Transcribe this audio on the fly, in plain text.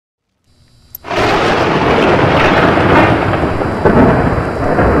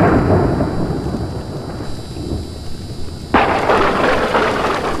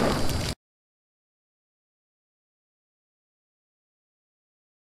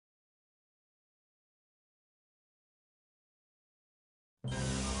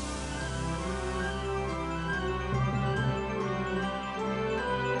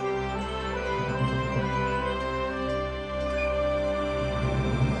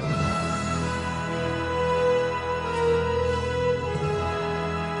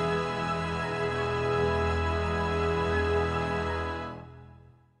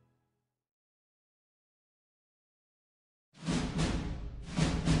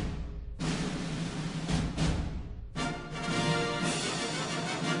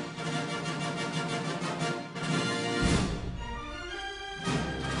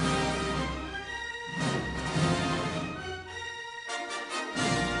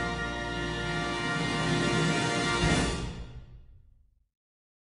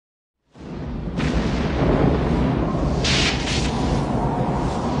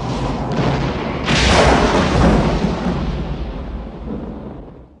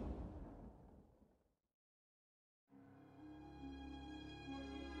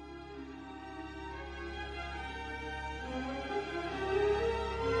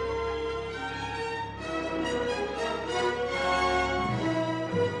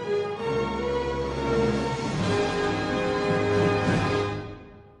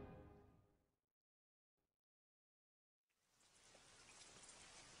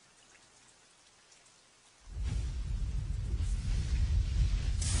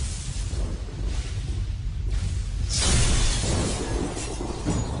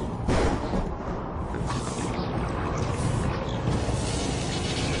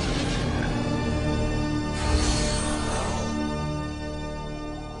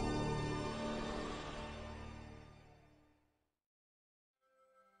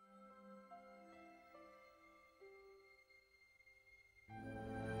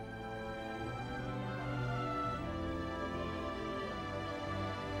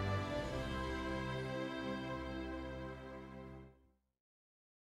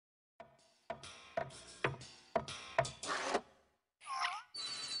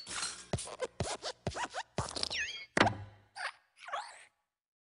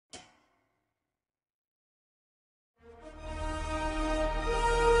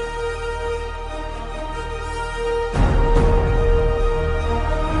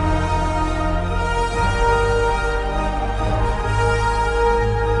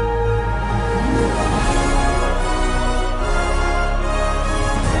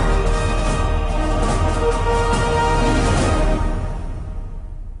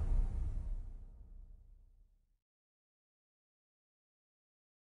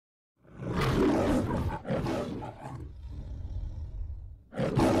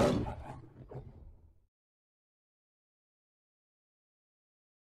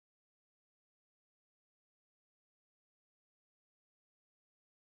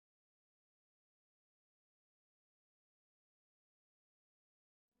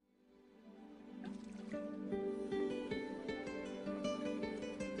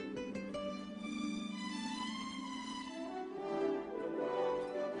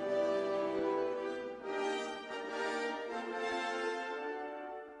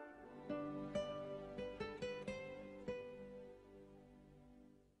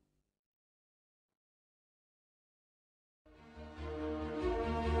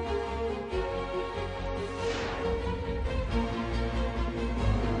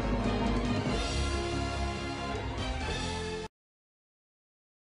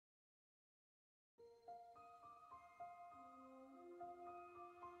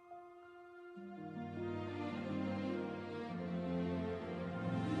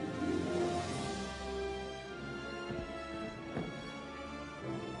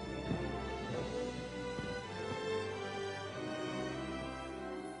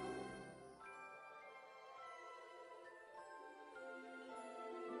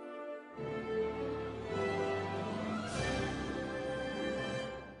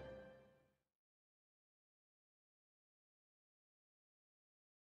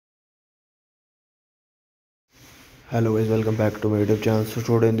Hello guys, welcome back to my YouTube channel. So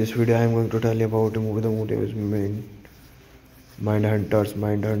today in this video I am going to tell you about a movie. The movie is Mind Hunters.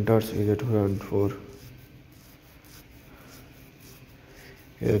 Mind Hunters is a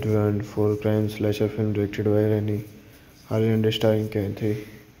 2004 crime slasher film directed by Rennie Harlan and starring Kathy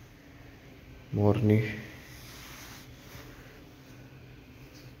Morney.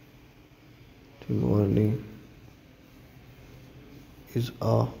 Morney is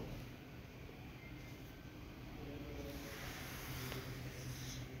a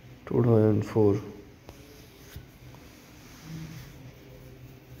 2004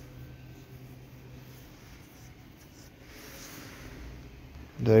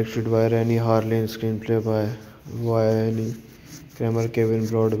 directed by Rennie Harlan, screenplay by Wayne Kramer, Kevin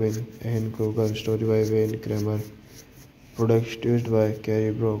Broadwin, and Kruger, story by Wayne Kramer, produced by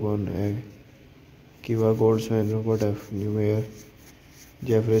Carrie Brogan, Kiva Goldsman, Robert F. Newmeyer,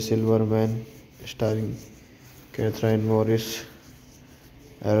 Jeffrey Silverman, starring Catherine Morris,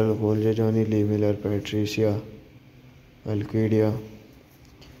 Errol Colge, Jonny Lee Miller, Patricia Alquidia,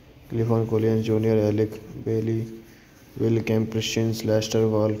 Clifton Collins Jr., Alec Bailey, Will Kemp, Christian Lester,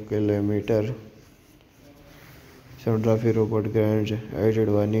 Val Kilmeter, cinematography Robert Grant, edited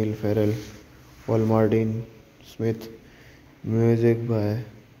by Neil Farrell, Paul Martin Smith, music by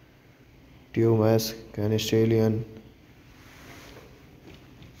Thomas Canestalian.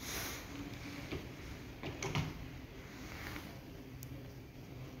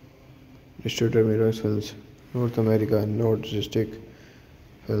 Distributed Mirrors Films, North America, North District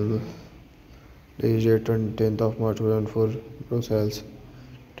Film. Release date 10th of March 2004, Brussels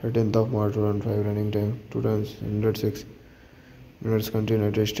 13th of March 2005, running time 206 minutes, country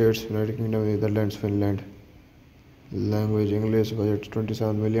United States, United Kingdom, Netherlands, Finland. Language English, budget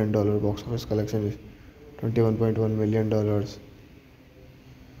 $27 million, box office collection is $21.1 million.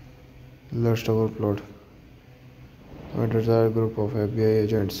 Let's talk about plot. Hunters are a group of FBI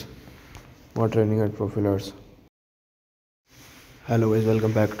agents who are training at profilers. Hello guys,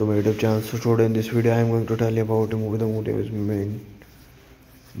 welcome back to my YouTube channel. So today in this video I am going to tell you about a movie. The movie is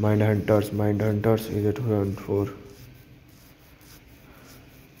Mind Hunters. Mind Hunters is a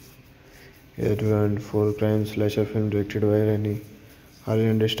 2004 crime slasher film directed by Rennie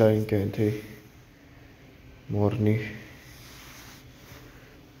Harlan and starring Kathy Morney.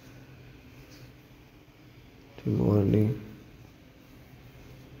 Morney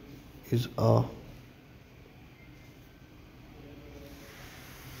is a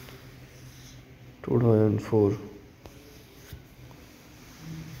 2004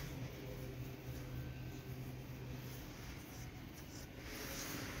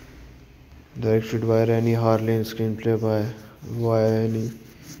 directed by Rennie Harlan, screenplay by Wayne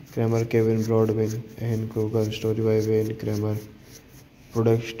Kramer, Kevin Broadwin, and Kruger, story by Wayne Kramer,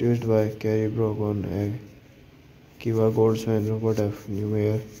 produced by Carrie Brogan, Kiva Goldsman, Robert F.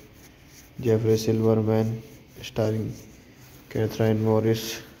 Newmeyer, Jeffrey Silverman, starring Catherine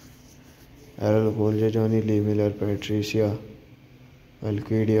Morris, Errol Colge, Jonny Lee Miller, Patricia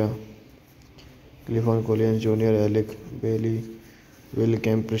Alquidia, Clifton Collins Jr., Alec Bailey, Will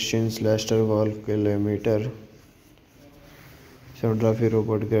Kemp, Christian Lester, Val Kilmeter, cinematography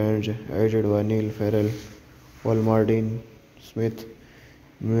Robert Grant, edited by Neil Farrell, Paul Martin Smith,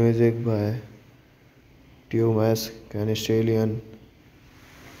 music by Thomas Canestalian.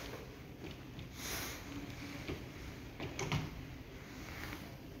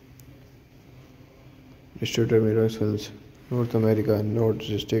 Distributed Mirrors Films, North America, North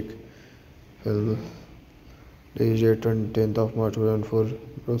District Film. Release date 10th of March 2004,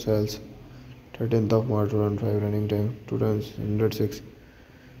 Brussels 13th of March 2005, running time 206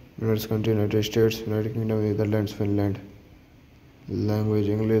 minutes, country United States, United Kingdom, Netherlands, Finland. Language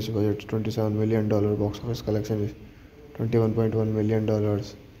English, budget $27 million, box office collection is $21.1 million.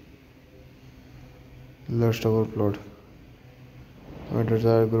 Let's talk about plot. Hunters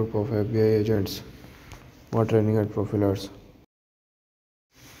are a group of FBI agents who are training at profilers.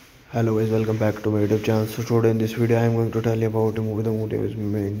 Hello guys, welcome back to my YouTube channel. So today in this video I am going to tell you about a movie. The movie is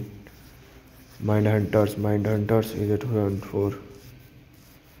Mind Hunters. Mind Hunters is a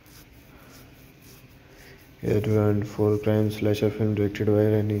 2004 crime slasher film directed by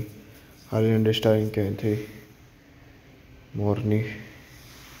Rennie Holland starring Kathy Morney.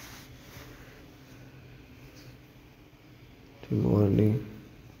 The Morney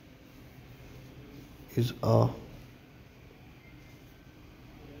is a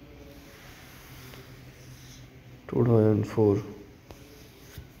 2004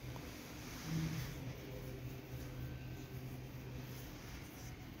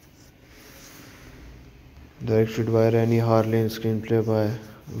 directed by Rennie Harlin, screenplay by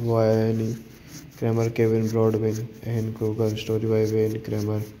Wayne Kramer, Kevin Broadwin, and Kruger, story by Wayne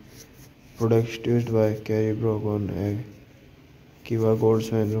Kramer, produced by Carrie Brogan, Kiva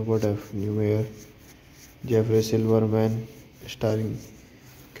Goldsman, Robert F. Newmeyer, Jeffrey Silverman, starring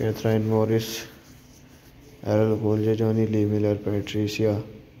Catherine Morris, Errol Colge, Johnny Lee Miller, Patricia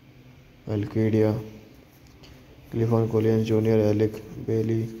Alquidia, Clifton Collins Jr., Alec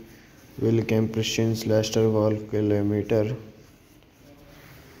Bailey, Will Kemp, Christian Lester, Val Kilmeter,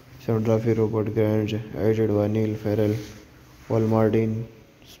 cinematography Robert Grant, edited by Neil Farrell, Paul Martin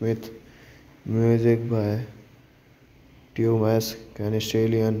Smith, music by Thomas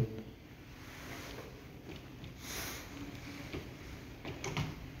Canestalian,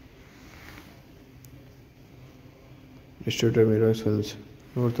 distributor Mirrors Films,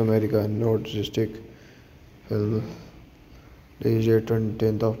 North America, North District Film, release date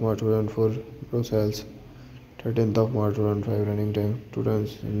 10th of March 2004, Brussels, 13th of March 2005, running time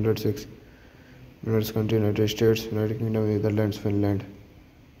 206 minutes, country United States, United Kingdom, Netherlands, Finland,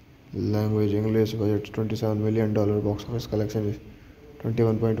 language English, budget $27 million, box office collection is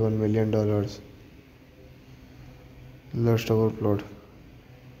 $21.1 million. Last of our plot.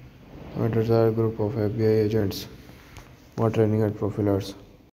 Pointers are a group of FBI agents who are training at profilers.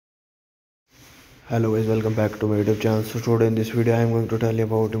 Hello guys, welcome back to my YouTube channel. So today in this video I am going to tell you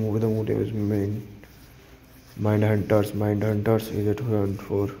about a movie. The movie is Mindhunters. Mindhunters is a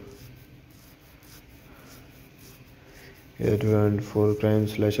 2004 crime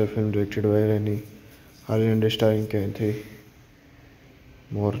slasher film directed by Rennie Harlin, starring Kathy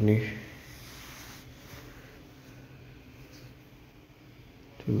Morney.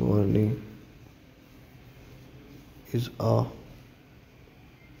 The Morney is a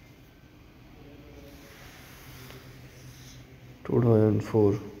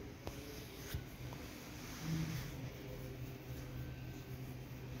 2004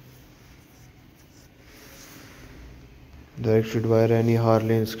 directed by Rennie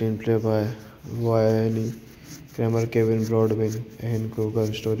Harlin, screenplay by Wayne Kramer, Kevin Broadwin, and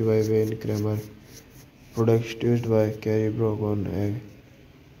Kruger, story by Wayne Kramer, produced by Carrie Brogan,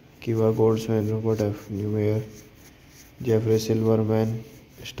 Kiva Goldsman, Robert F. Newmeyer, Jeffrey Silverman,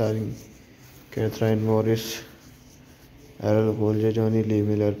 starring Catherine Morris, Errol Colge, Johnny Lee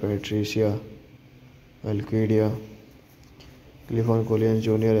Miller, Patricia Alquidia, Clifton Collins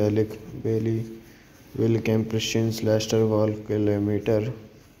Jr., Alec Bailey, Will Kemp, Christian Lester, Val Kilmeter,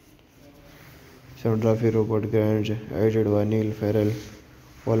 cinematography Robert Grant, edited by Neil Farrell,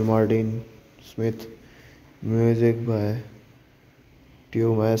 Paul Martin Smith, music by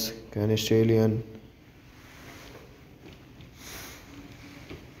Thomas Canestalian,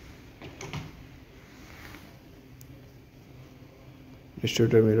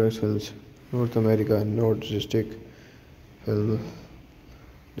 distributor Mirrors Films, North America, North District Film,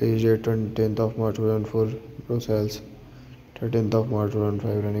 release date 10th of March 2004, Brussels, 13th of March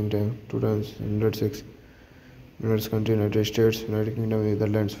 2005, running time 206 minutes, country United States, United Kingdom,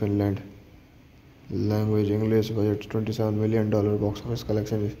 Netherlands, Finland, language English, budget $27 million, box office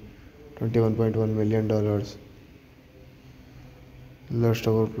collection is $21.1 million. Last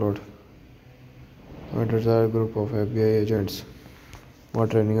of our plot. Pointers are a group of FBI agents who are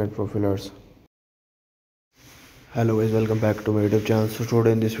training at profilers. Hello guys, welcome back to my YouTube channel. So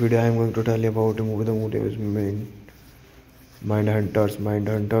today in this video I am going to tell you about a movie. The movie is Mindhunters.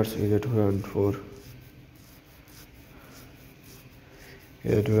 Mindhunters is a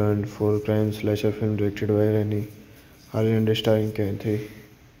 2004 crime slasher film directed by Rennie Harlin, starring Kathy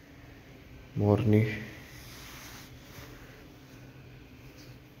Morney.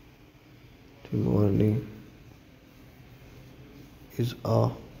 The Morney is a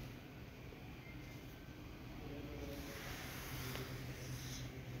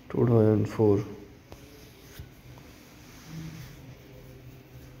 2004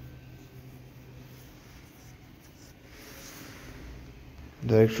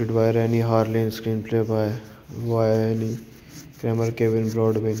 directed by Rennie Harlin, screenplay by Wayne Kramer, Kevin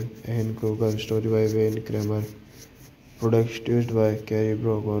Broadwin, and Kruger, story by Wayne Kramer, produced by Carrie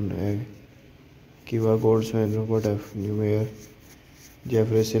Brogan, Kiva Goldsman, Robert F. Newmeyer,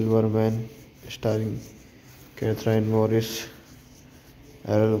 Jeffrey Silverman, starring Catherine Morris,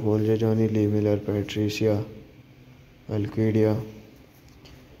 Errol Colge, Johnny Lee Miller, Patricia Alquidia,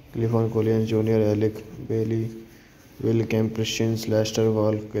 Clifton Collins Jr., Alec Bailey, Will Kemp, Christian Lester,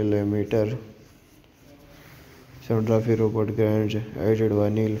 Wall Kilometer, Cinematography Robert Grant, edited by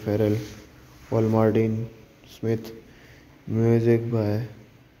Neil Farrell, Paul Martin Smith, music by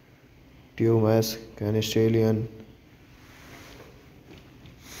Thomas Canestalian,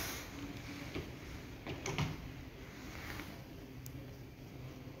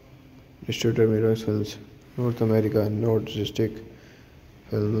 distributor Mirrors Films, North America, North District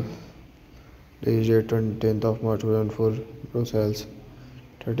Film, release date 10th of March 2004, Brussels,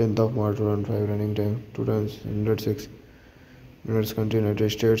 13th of March 2005, running time 2 times 106 minutes, country United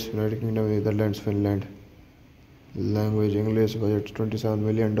States, United Kingdom, Netherlands, Finland, language English, budget $27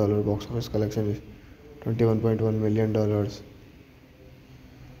 million, box office collection is $21.1 million.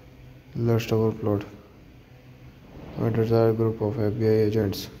 Last of our plot. Hunters are a group of FBI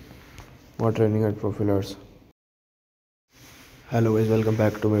agents more training at profilers. Hello guys, welcome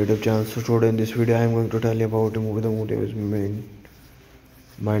back to my YouTube channel. So today in this video I am going to tell you about a movie. The movie is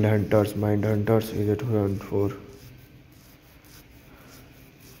Mind Hunters. Mind Hunters is a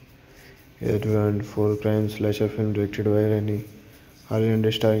 2004 crime slasher film directed by Rennie Harlan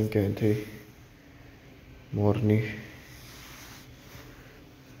and starring Kathy Morney.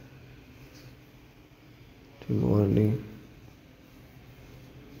 Morney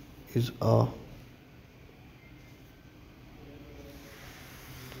is a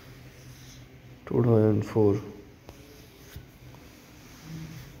two 2004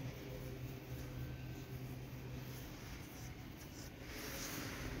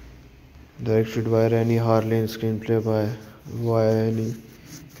 directed by Rennie Harlan, screenplay by Wayne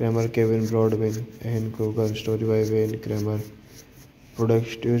Kramer, Kevin Broadwin, and Kruger, story by Wayne Kramer,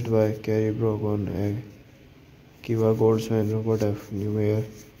 produced by Carrie Brogan, Kiva Goldsman, Robert F. Newmeyer,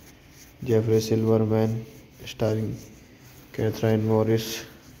 Jeffrey Silverman, starring Catherine Morris,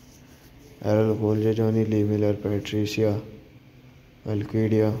 Errol Colge, Johnny Lee Miller, Patricia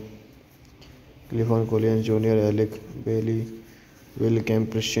Alquidia, Clifton Collins Jr., Alec Bailey, Will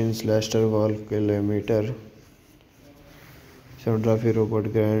Kemp, Christian Lester, Wall Kilometer, Cinematography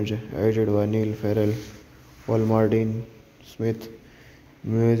Robert Grant, edited by Neil Farrell, Paul Martin Smith,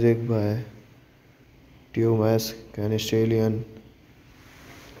 music by Thomas Canestalian,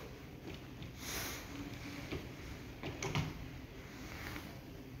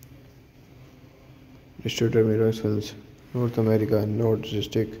 distributor Mirrors Films, North America, North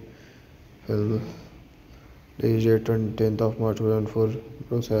District Film, release date 10th of March 2004,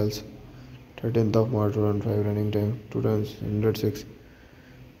 Brussels, 13th of March 2005, running time 2 times 106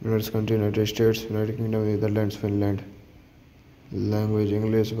 minutes, country United States, United Kingdom, Netherlands, Finland, language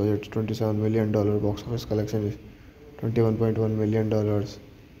English, budget $27 million, box office collection is $21.1 million.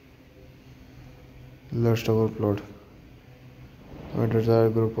 Last of our plot. Hunters are a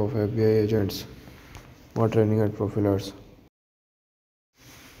group of FBI agents more training at profilers.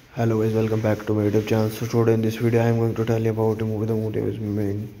 Hello guys, welcome back to my YouTube channel. So today in this video I am going to tell you about a movie. The movie is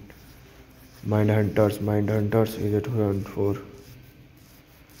Mind Hunters. Mind Hunters is a 2004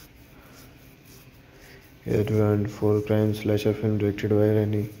 crime slasher film directed by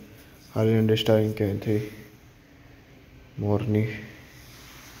Rennie Harlan and starring Kathy Morney.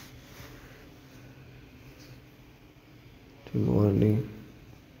 Morney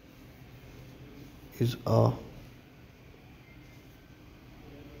is a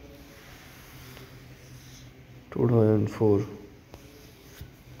two 2004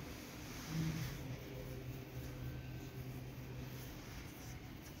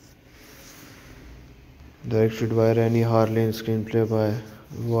 directed by Rennie Harlan, screenplay by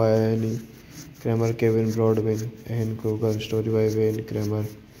Wayne Kramer, Kevin Broadwin, and Kruger, story by Wayne Kramer,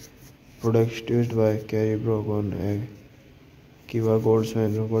 produced by Carrie Brogan, Kiva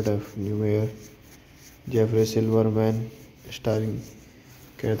Goldsman, Robert F. Newmeyer, Jeffrey Silverman, starring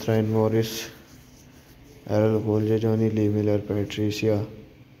Catherine Morris, Errol Colge, Johnny Lee Miller, Patricia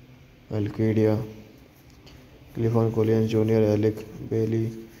Alquidia, Clifton Collins Jr., Alec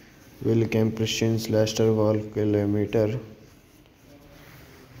Bailey, Will Kemp, Christian Lester, Wall Kilometer,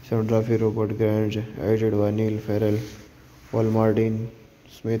 Cinematography Robert Grant, edited by Neil Farrell, Paul Martin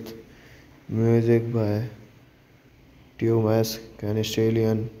Smith, music by Thomas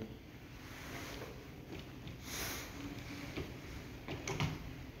Canestalian,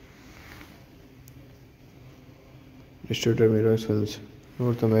 distributor Mirrors Films,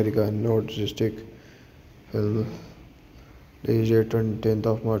 North America, North District Film, release date 10th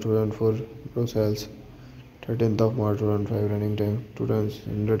of March 2004, Brussels, 13th of March 2005, running time 2 times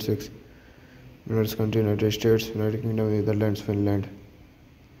 106 minutes, country United States, United Kingdom, Netherlands, Finland,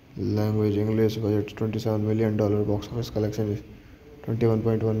 Language English. Budget $27 million. Box office collection is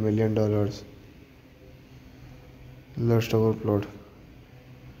 $21.1 million. Lust our plot.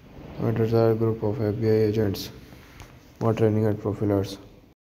 Mentors are a group of FBI agents more training and profilers.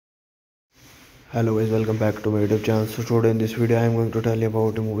 Hello guys, welcome back to my YouTube channel. So today in this video I am going to tell you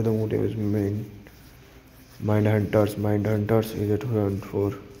about a movie. The movie is Mind Hunters. Mind Hunters is a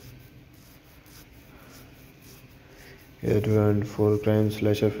 2004 crime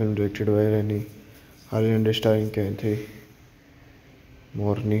slasher film directed by Rennie Harlan and starring Kathy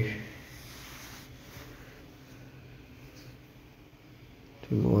Morney.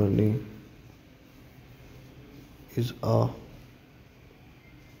 Morney is a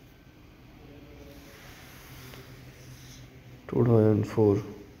two thousand four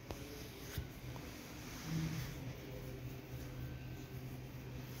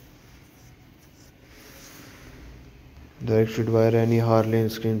directed by Rennie Harlan,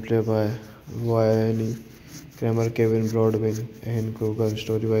 screenplay by Wayne Kramer, Kevin Broadwin, and Kruger,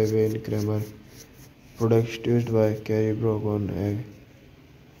 story by Wayne Kramer, produced by Carrie Brogan,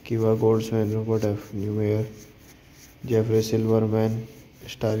 Kiva Goldsman, Robert F. Newmeyer, Jeffrey Silverman,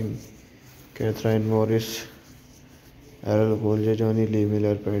 starring Catherine Morris, Errol Colge, Jonny Lee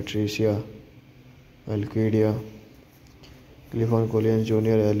Miller, Patricia Alquidia, Clifton Collins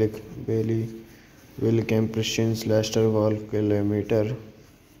Jr., Alec Bailey, Will Kemp, Christian Lester, Val Kilmer,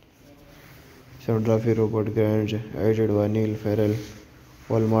 cinematography Robert Grant, edited by Neil Farrell,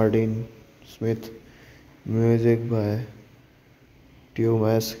 Paul Martin Smith, music by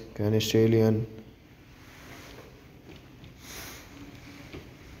Thomas Canestalian.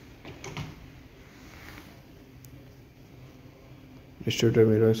 Distributor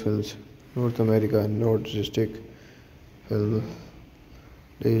Mirrors Films, North America, North District Film.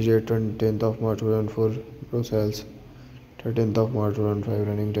 Release date 10th of March 2004. Brussels 13th of March 2005.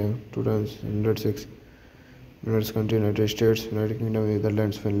 Running time 206 minutes. Country United States, United Kingdom,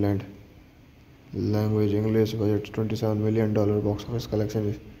 Netherlands, Finland. Language English. Budget $27 million. Box office collection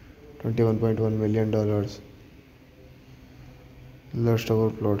is $21.1 million. Lust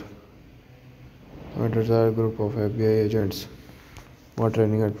our plot. Mentors are a group of FBI agents more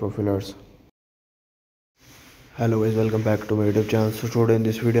training and profilers. Hello guys, welcome back to my YouTube channel. So today in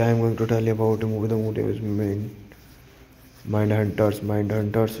this video I am going to tell you about a movie. The movie is Mind Hunters. Mind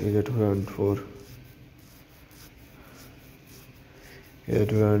Hunters is a 2004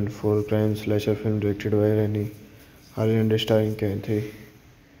 crime slasher film directed by Rennie Harlan and starring Kathy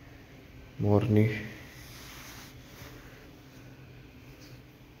Morney.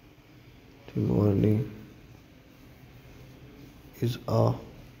 Morney is a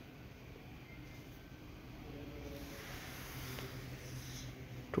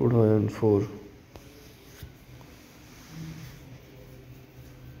two thousand four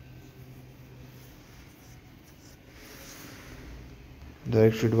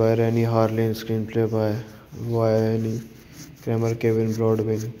directed by Rennie Harlan, screenplay by Wayne Kramer, Kevin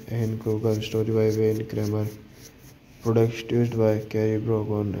Broadwin, and Kruger, story by Wayne Kramer, produced by Carrie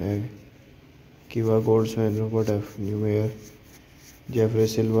Brogan, Kiva Goldsman, Robert F. Newmeyer, Jeffrey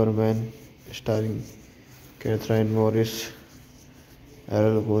Silverman, starring Catherine Morris,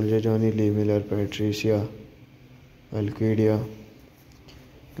 Errol Colge, Jonny Lee Miller, Patricia Alquidia,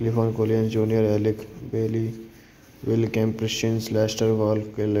 Clifton Collins Jr., Alec Bailey, Will Kemp, Christian Lester, Val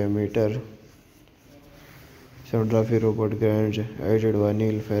Kilmer, cinematography Robert Grant, edited by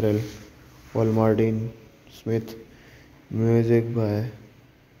Neil Farrell, Paul Martin Smith, music by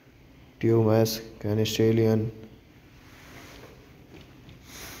Thomas Canestalian.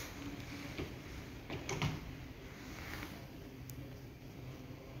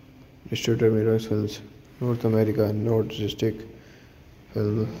 Distributor Mirrors Films, North America, North District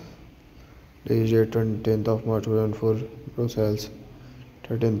Film. Release date 10th of March 2004. Brussels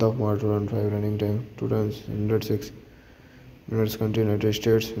 13th of March 2005. Running time 206 minutes. Country United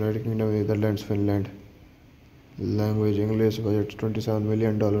States, United Kingdom, Netherlands, Finland. Language English. Budget $27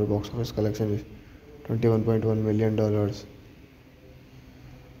 million. Box office collection is $21.1 million.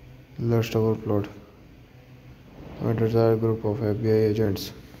 Lust our plot. Mentors are a group of FBI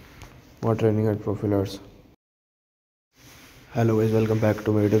agents more training and profilers. Hello guys, welcome back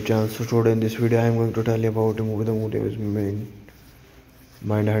to my YouTube channel. So today in this video I am going to tell you about a movie. The movie is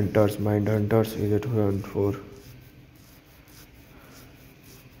Mind Hunters. Mind Hunters is a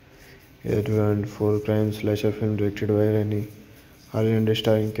 2004 crime slasher film directed by Rennie Harlan and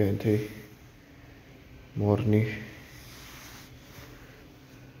starring Kathy Morney.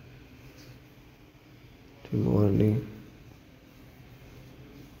 Morney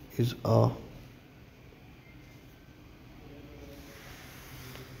is a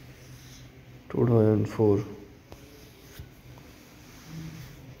 2004.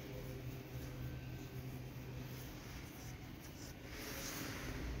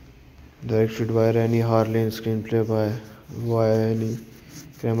 Directed by Rennie Harlin, screenplay by Wayne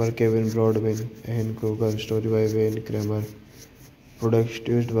Kramer, Kevin Broadbent, and Kruger, story by Wayne Kramer,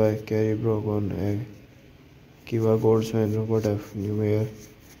 produced by Carrie Brogan, Kiva Goldsman, Robert F. Newmeyer,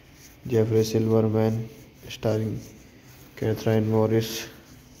 Jeffrey Silverman, starring Catherine Morris,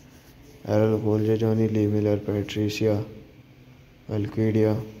 Errol Colge, Johnny Lee Miller, Patricia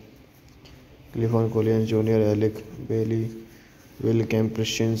Alquidia, Clifton Collins Jr., Alec Bailey, Will Kemp,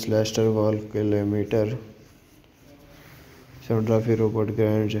 Christian Lester, Val Kilmeter, cinematography Robert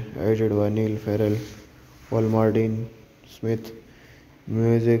Grant, edited by Neil Farrell, Paul Martin Smith,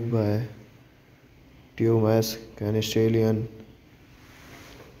 music by Thomas Canestalian,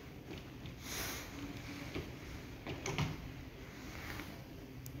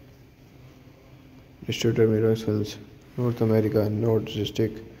 distributor Mirrors Films, North America, North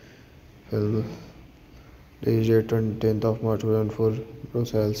District Film, release date 10th of March 2004,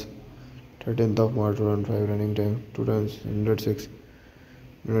 Brussels, 13th of March 2005, running time 206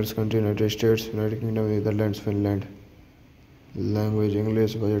 minutes, country United States, United Kingdom, Netherlands, Finland, language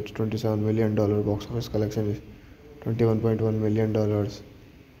English, budget $27 million, box office collection is $21.1 million.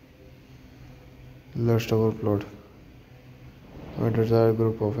 Last of our plot. Mentors are a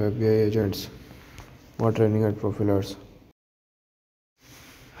group of FBI agents more training at profilers.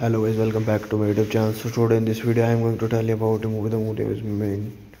 Hello guys, welcome back to my YouTube channel. So today in this video I am going to tell you about a movie. The movie is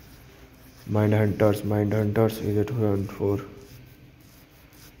Mindhunters. Mindhunters is a 2004.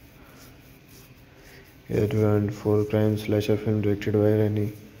 Is a 2004 crime slasher film directed by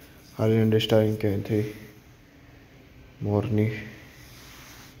Rennie Harlin and starring Kathy Morney.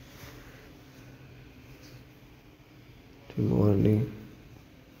 Morney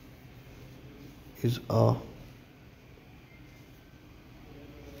is a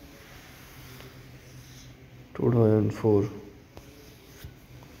 (2004).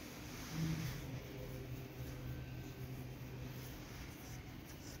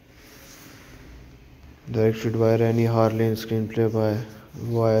 Directed by Rennie Harlin, screenplay by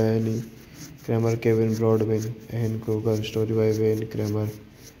Wayne Kramer, Kevin Broadbent, and Kruger, story by Wayne Kramer,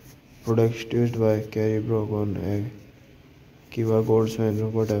 produced by Carrie Brogan, Kiva Goldsman,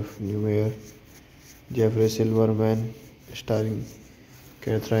 Robert F. Newmeyer, Jeffrey Silverman, starring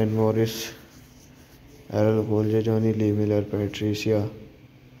Catherine Morris, Errol Colge, Johnny Lee Miller, Patricia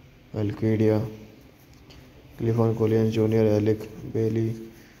Alquidia, Clifton Collins Jr., Alec Bailey,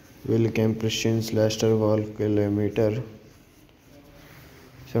 Will Kemp, Christian Lester, Val Kilmeter,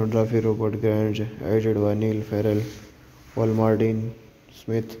 cinematography Robert Grant, edited by Neil Farrell, Paul Martin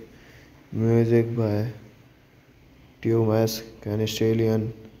Smith, music by Thomas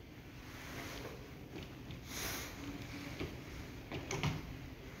Canestalian,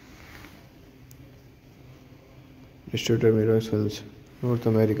 distributor Mirrors Films, North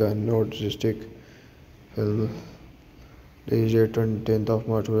America, North District Film, release date 10th of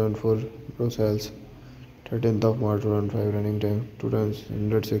March 2004, Brussels, 13th of March 2005, running time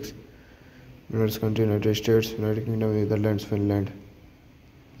 206 minutes, country United States, United Kingdom, Netherlands, Finland,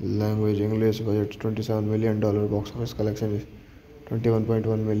 language English, budget $27 million, box office collection is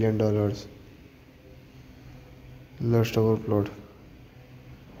 $21.1 million. Last of our plot.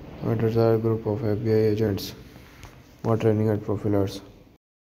 Mentors are a group of FBI agents more training at profilers.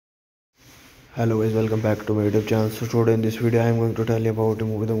 Hello guys, welcome back to my YouTube channel. So today in this video I am going to tell you about a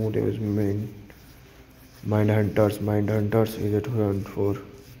movie. The movie is Mindhunters. Mindhunters is a 2004.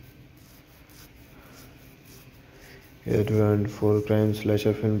 Is a 2004 crime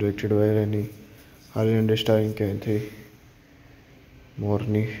slasher film directed by Rennie Harlin and starring Kathy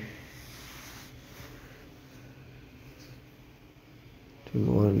Morney.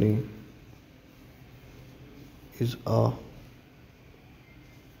 Morney is a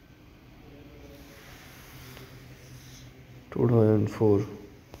 (2004).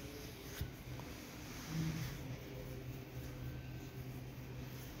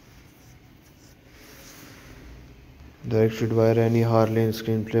 Directed by Rennie Harlin,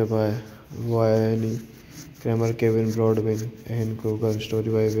 screenplay by Wayne Kramer, Kevin Broadbent, and Kruger, story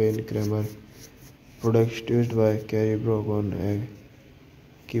by Wayne Kramer, produced by Carrie Brogan,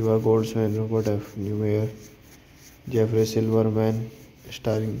 Kiva Goldsman, Robert F. Newmeyer, Jeffrey Silverman,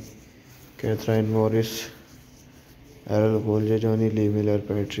 starring Catherine Morris, Errol Colge, Johnny Lee Miller,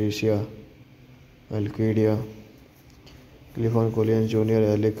 Patricia Alquidia, Clifton Collins Jr.,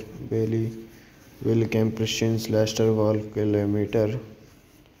 Alec Bailey, Will Kemp, Christian Lester, Val Kilmeter,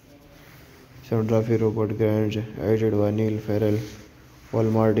 cinematography Robert Grant, edited by Neil Farrell, Paul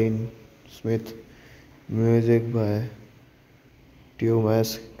Martin Smith. Music by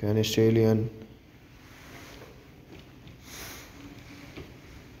Thomas Canestalian.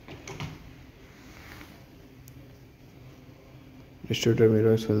 Distributor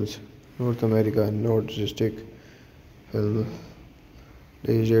Mirrors Films. North America. Nordistic Film.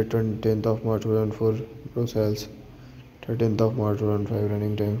 Release 10th of March 2004. Brussels. 13th of March 2005.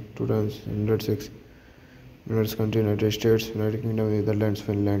 Running time 2 times 106 minutes. Country United States, United Kingdom, Netherlands,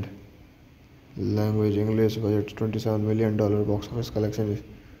 Finland. Language English. Budget $27 million. Box office collection is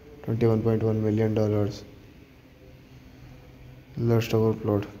 $21.1 million. Last our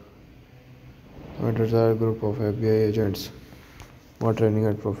plot. Hunters are a group of FBI agents more training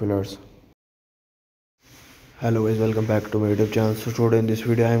and profilers. Hello guys, welcome back to my YouTube channel. So today in this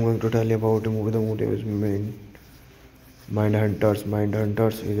video I am going to tell you about a movie. The movie is Mind Hunters. Mind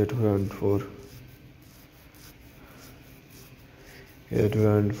Hunters is a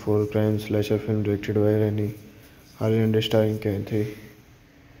 2004 crime slasher film directed by Rennie Harlan and starring Kathy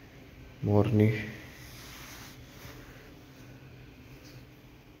Morney.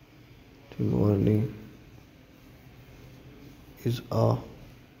 Morney is a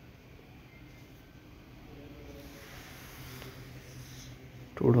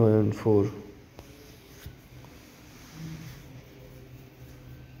two 2004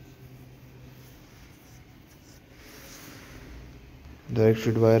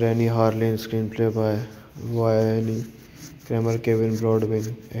 directed by Rennie Harlan, screenplay by Wayne Kramer, Kevin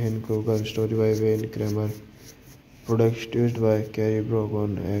Broadwin, and Kruger, story by Wayne Kramer, produced by Carrie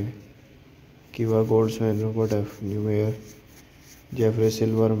Brogan, Kiva Goldsman, Robert F. Newmeyer, Jeffrey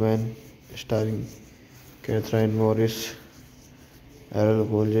Silverman, starring Catherine Morris, Errol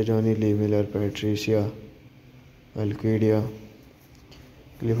Colge, Jonny Lee Miller, Patricia Alquidia,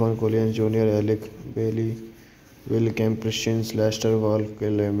 Clifton Collins Jr., Alec Bailey, Will Kemp, Christian Lester, Val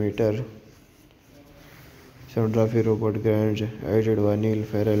Kilmeter, cinematography Robert Grant, edited by Neil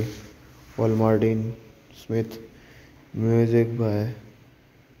Farrell, Paul Martin Smith, music by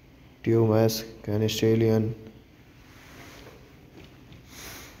Thomas Canestalian.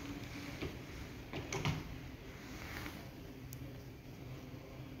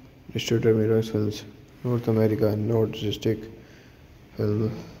 Distributor Mirrors Films. North America. Nordistic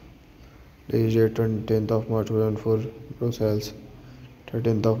Film. Release 10th of March 2004. Brussels.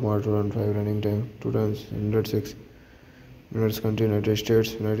 13th of March 2005. Running time 2 times 106 minutes. Country United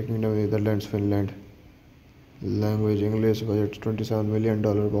States, United Kingdom, Netherlands, Finland. Language English. Budget $27 million.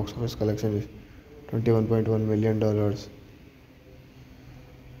 Box office collection is $21.1 million.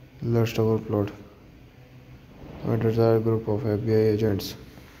 Last our plot. Hunters are a group of FBI agents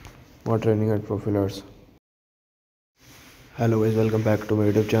more training and profilers. Hello guys, welcome back to my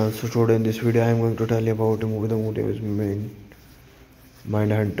YouTube channel. So today in this video I am going to tell you about a movie. The movie is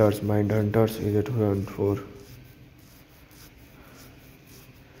Mind Hunters. Mind Hunters is a 2004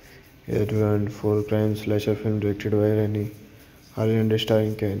 crime slasher film directed by Rennie Harlan and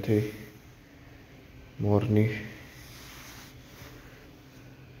starring Kathy Morney.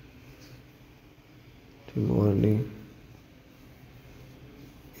 Morney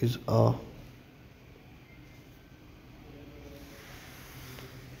is a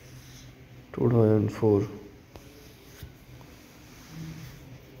two 2004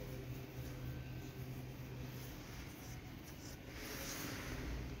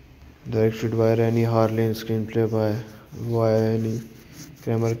 directed by Rennie Harlan, screenplay by Wayne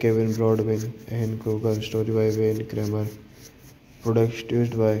Kramer, Kevin Broadwin, and Kruger, story by Wayne Kramer,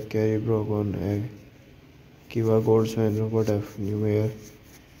 produced by Carrie Brogan, Kiva Goldsman, Robert F. Newmeyer,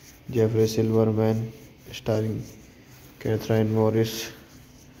 Jeffrey Silverman, starring Catherine Morris,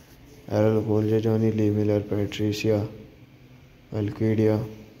 Errol Colge, Jonny Lee Miller, Patricia Alquidia,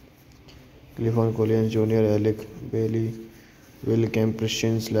 Clifton Collins Jr., Alec Bailey, Will Kemp,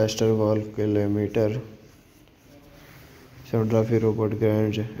 Christian Lester, Val Kilmeter, cinematography Robert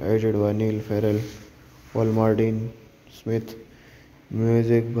Grant, edited by Neil Farrell, Paul Martin Smith,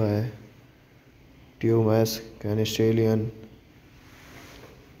 music by Thomas Canestalian.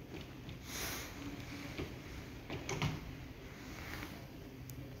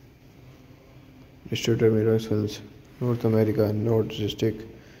 Distributor Mirrors Films. North America. Nordistic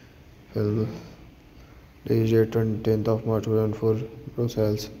Film. Release 10th of March 2004.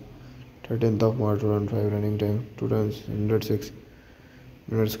 Brussels. 13th of March 2005. Running time 2 times 106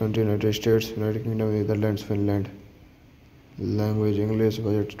 minutes. Country United States, United Kingdom, Netherlands, Finland. Language English.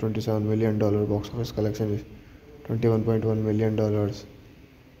 Budget $27 million. Box office collection is $21.1 million.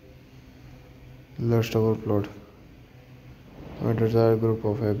 Last our plot. Hunters are a group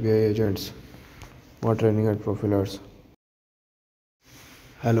of FBI agents more training and profilers.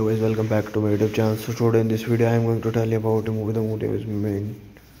 Hello guys, welcome back to my YouTube channel. So today in this video I am going to tell you about a movie. The movie is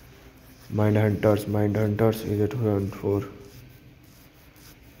Mind Hunters. Mind Hunters is a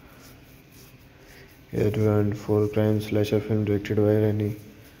 2004 crime slasher film directed by Rennie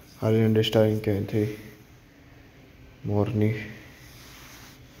Harlan starring Kathy Morney.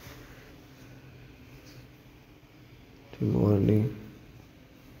 The Morney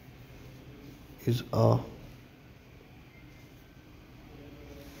is a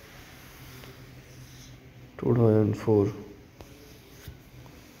 2004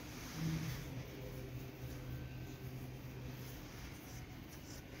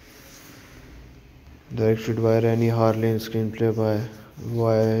 directed by Rennie Harlan, screenplay by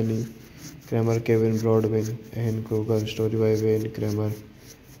Wayne Kramer, Kevin Broadwin, and Kruger, story by Wayne Kramer,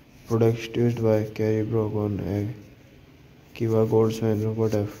 produced by Carrie Brogan, Kiva Goldsman,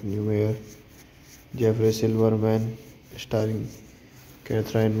 Robert F. Newmeyer, Jeffrey Silverman, starring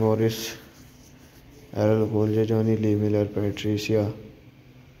Catherine Morris, Errol Colge, Johnny Lee Miller, Patricia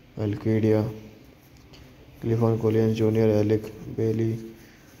Alquidia, Clifton Collins Jr., Alec Bailey,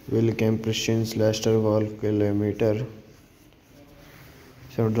 Will Kemp, Christian Lester, Val Kilmeter,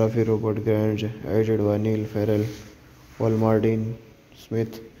 cinematography Robert Grant, edited by Neil Farrell, Paul Martin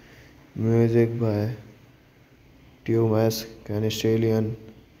Smith, music by Thomas Canestalian,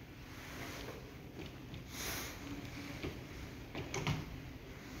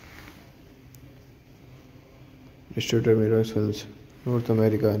 distributor Mirrors Films, North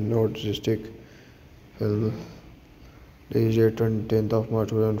America, North District Film, release date 10th of March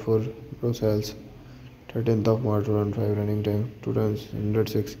 2004, Brussels, 13th of March 2005, running time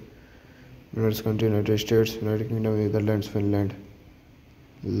 206 minutes, country United States, United Kingdom, Netherlands, Finland,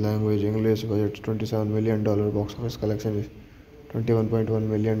 language English, budget $27 million, box office collection is $21.1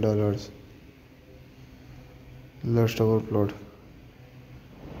 million. Let's talk about plot.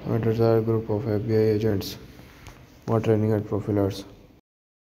 Hunters are a group of FBI agents who are training at profilers.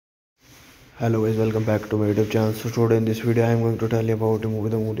 Hello guys, welcome back to my YouTube channel. So today in this video I am going to tell you about a movie.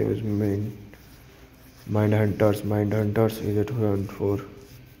 The movie is Mind Hunters. Mind Hunters is a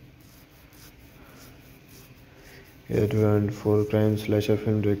 2004 crime slasher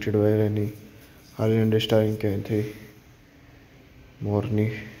film directed by Rennie Harlan, starring Kathy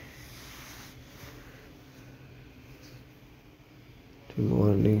Morney. The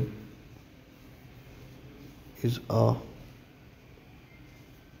Morney is a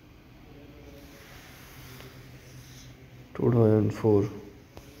 2004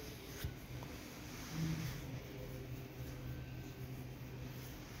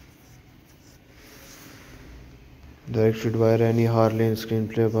 directed by Rennie Harlan,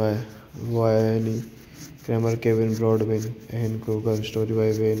 screenplay by Wayne Kramer, Kevin Broadwin, and Kruger, story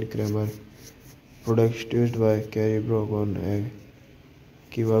by Wayne Kramer, produced by Carrie Brogan,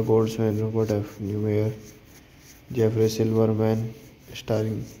 Kiva Goldsman, Robert F. Newmeyer, Jeffrey Silverman,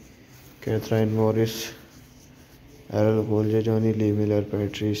 starring Catherine Morris, Errol Colge, Johnny Lee Miller,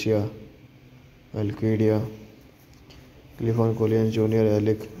 Patricia Alquidia, Clifton Collins Jr.,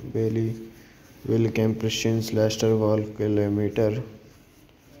 Alec Bailey, Will Kemp, Christian Lester, Val Kilmeter,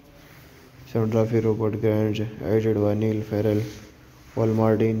 cinematography Robert Grant, edited by Neil Farrell, Paul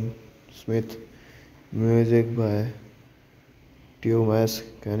Martin Smith, music by Thomas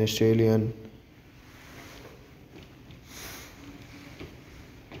Canestalian,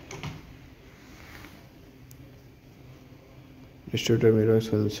 distributor Mirrors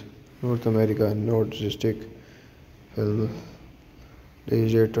Films, North America, North District Film,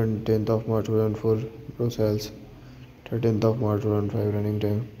 release date 10th of March 2004, Brussels, 13th of March 2005, running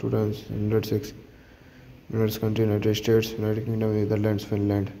time 206 minutes, country United States, United Kingdom, Netherlands,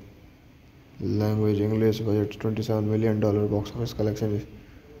 Finland, language English, budget $27 million, box office collection is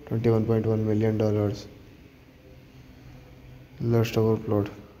 $21.1 million. Let's talk about plot.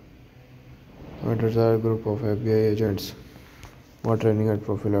 Hunters are a group of FBI agents who are training at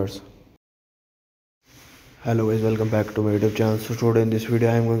profilers. Hello guys, welcome back to my YouTube channel. So today in this video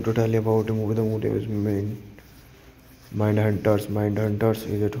I am going to tell you about a movie. The movie is Mind Hunters. Mind Hunters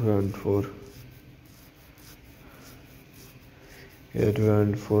is a 2004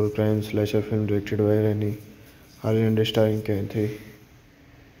 crime slasher film directed by Rennie Harlan, starring Kathy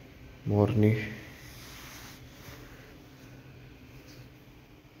Morney.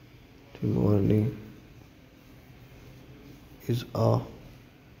 The Morney is a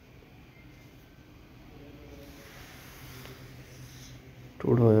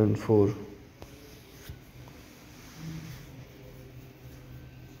 2004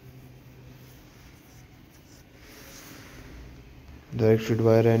 directed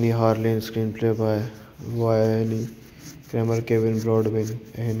by Rennie Harlan, screenplay by Wayne Kramer, Kevin Broadwin,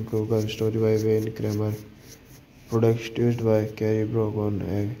 and Kruger. Story by Wayne Kramer. Produced by Carrie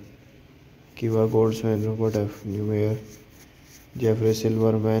Brogan, Kiva Goldsman, Robert F. Newmeyer, Jeffrey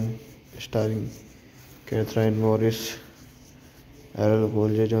Silverman, starring Catherine Morris, Errol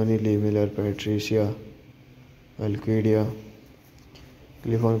Colge, Johnny Lee Miller, Patricia Alquidia,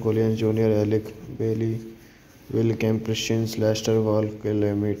 Clifton Collins Jr., Alec Bailey, Will Kemp, Christian Lester, Val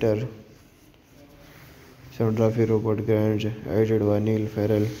Kilmeter, cinematography Robert Grant, edited by Neil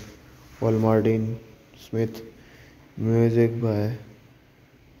Farrell, Paul Martin Smith, music by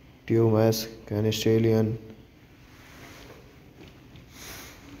Thomas Canestalian,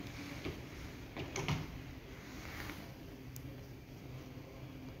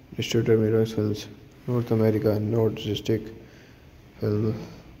 distributed Mirrors Films, North America, Nordic Film,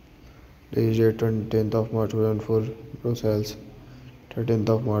 released date 10th of March 2004, Brussels, 13th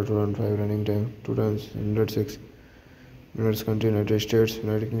of March 2005, running time 206 minutes, country United States,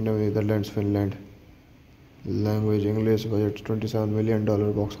 United Kingdom, Netherlands, Finland, language English, budget $27 million,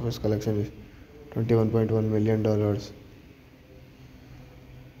 box office collection is $21.1 million.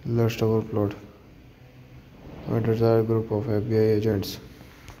 Last of our plot. Mentors are a group of FBI agents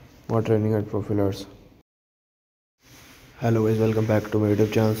more training at profilers. Hello guys, welcome back to my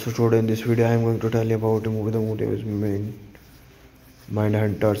YouTube channel. So today in this video I am going to tell you about a movie. The movie is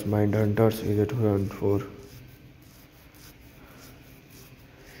Mindhunters. Mindhunters is a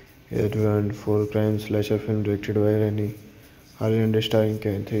 2004 crime slasher film directed by Rennie Harlan and starring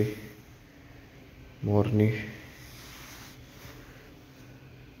Kathy Morney.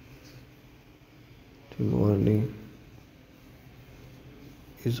 Morney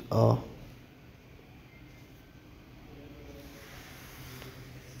is a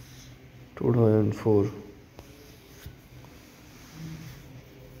two 2004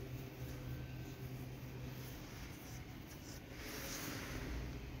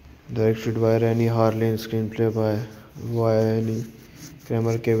 directed by Rennie Harlan, screenplay by Wayne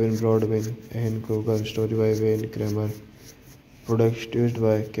Kramer, Kevin Broadwin, and Kruger. Story by Wayne Kramer. Produced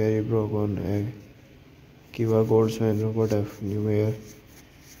by Carrie Brogan, Kiva Goldsman, Robert F. Newmeyer,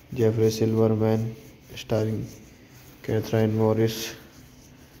 Jeffrey Silverman, starring Catherine Morris,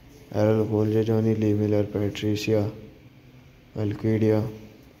 Errol Colge, Johnny Lee Miller, Patricia Alquidia,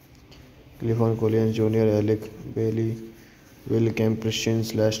 Clifton Collins Jr., Alec Bailey, Will Kemp, Christian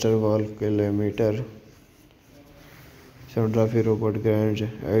Lester, Val Kilmeter, cinematography Robert Grant,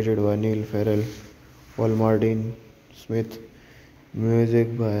 edited by Neil Farrell, Paul Martin Smith,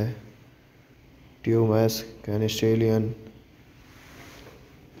 music by Thomas Canestalian,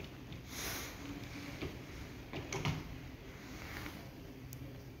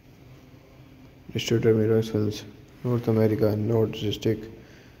 distributed Mirrors Films, North America, Nordic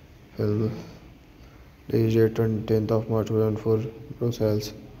Film, released date 10th of March 2004,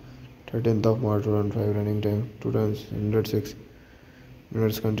 Brussels, 13th of March 2005, running time 206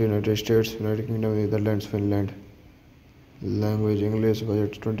 minutes, country United States, United Kingdom, Netherlands, Finland, language English,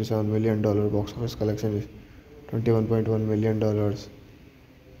 budget $27 million, box office collection is $21.1 million.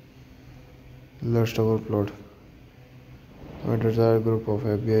 Last of our plot. Mentors are a group of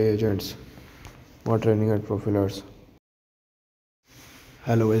FBI agents more training at profilers.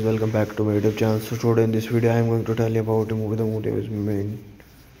 Hello guys, welcome back to my YouTube channel. So today in this video I am going to tell you about a movie. The movie is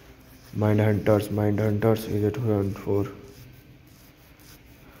Mindhunters. Mindhunters is a 2004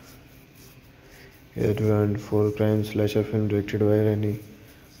 crime slasher film directed by Rennie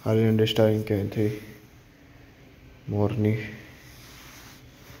Harlan and starring Kathy Morney.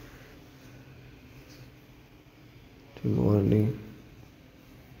 Morney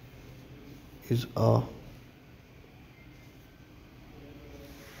is a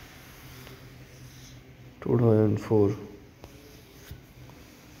two 2004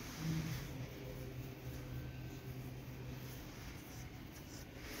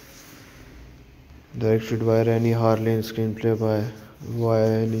 directed by Rennie Harlan, screenplay by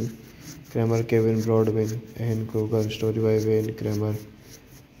Wayne Kramer, Kevin Broadwin, and Kruger. Story by Wayne Kramer.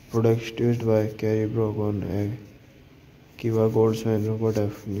 Produced by Carrie Brogan, Kiva Goldsman, Robert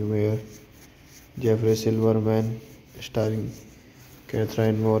F. Newmeyer, Jeffrey Silverman, starring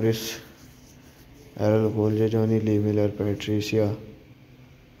Catherine Morris, Errol Colge, Johnny Lee Miller, Patricia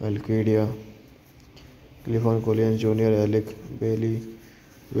Alquidia, Clifton Collins Jr., Alec Bailey,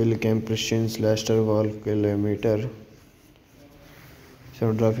 Will Kemp, Christian Lester, Val Kilmeter,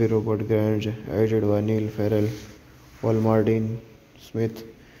 cinematography Robert Grant, edited by Neil Farrell, Paul Martin Smith,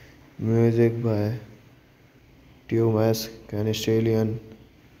 music by Thomas Canestalian,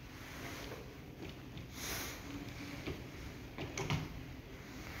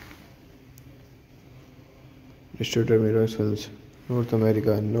 Distributor Mirrors Films, North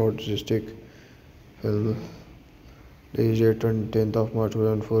America, North District Film, release date 10th of March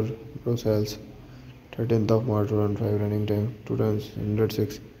 2004, Brussels, 13th of March 2005, running time 2 times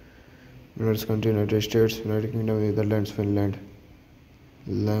 106 minutes, country United States, United Kingdom, Netherlands, Finland,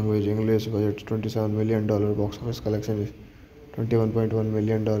 language English, budget $27 million, box office collection is $21.1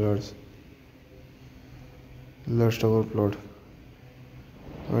 million. Last of our plot.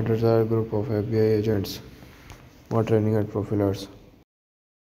 Hunters are a group of FBI agents more training and profilers.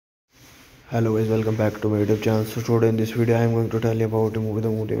 Hello guys, welcome back to my YouTube channel. So today in this video I am going to tell you about a movie. The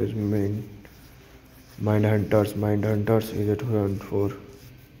movie is Mind Hunters. Mind Hunters is a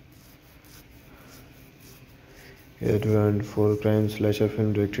 2004 crime slasher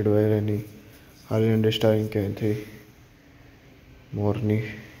film directed by Rennie Harlan and starring Kathy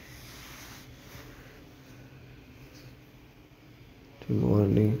Morney.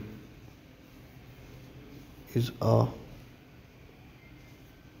 Morney is a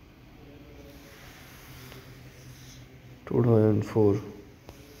two 2004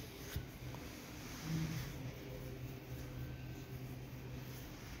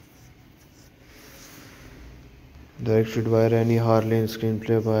 directed by Rennie Harlan,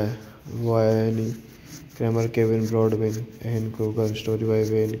 screenplay by Wayne Kramer, Kevin Broadwin, and Kruger, story by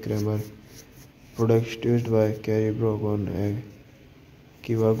Wayne Kramer, produced by Carrie Brogan,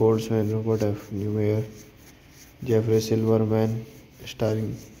 Kiva Goldsman, Robert F. Newmeyer, Jeffrey Silverman,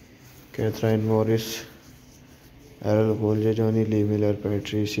 starring Catherine Morris, Errol Colge, Jonny Lee Miller,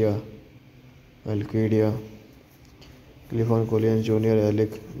 Patricia Alquidia, Clifton Collins Jr.,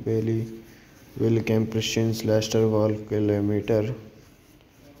 Alec Bailey, Will Kemp, Christian Lester, Val Kilmeter,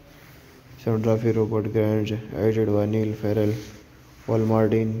 cinematography Robert Grant, edited by Neil Farrell, Paul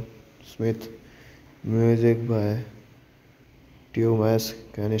Martin Smith, music by Thomas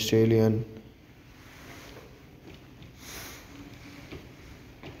Canestalian.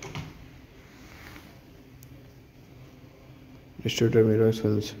 Distributor Mirrors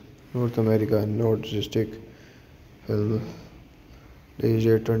Films, North America, North District Film, release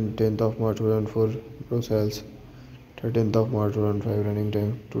date 10th of March 2004, Brussels, 13th of March 2005, running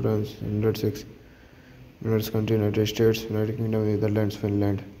time 2 times 106 minutes, country United States, United Kingdom, Netherlands,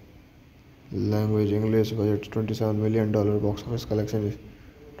 Finland, language English, budget $27 million, box office collection is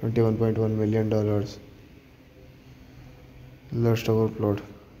 $21.1 million. Last of our plot.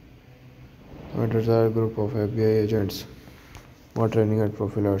 Hunters are a group of FBI agents more training and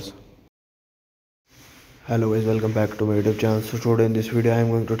profilers. Hello guys, welcome back to my YouTube channel. So today in this video I am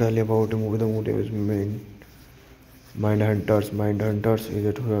going to tell you about a movie. The movie is Mind Hunters. Mind Hunters is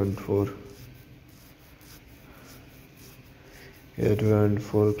a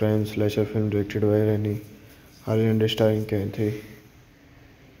 2004 crime slasher film directed by Rennie Harlan and starring Kathy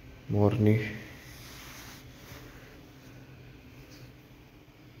Morney.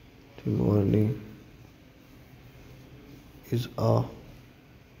 Morney is a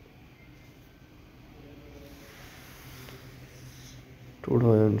two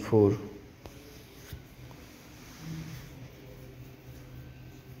 2004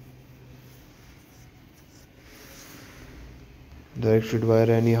 directed by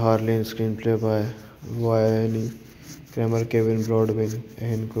Rennie Harlan, screenplay by Wayne Kramer, Kevin Broadwin,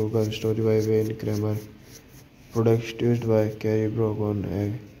 and Kruger, story by Wayne Kramer, produced by Carrie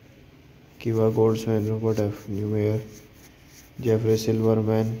Brogan, Kiva Goldsman, Robert F. Newmeyer, Jeffrey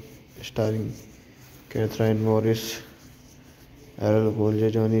Silverman, starring Catherine Morris, Errol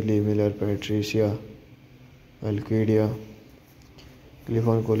Colge, Jonny Lee Miller, Patricia Alquidia,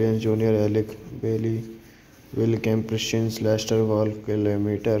 Clifton Collins Jr., Alec Bailey, Will Kemp, Christian Lester, Val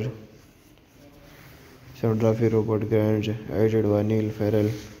Kilmeter, cinematography Robert Grant, edited by Neil Farrell,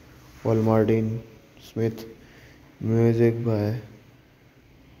 Paul Martin Smith, music by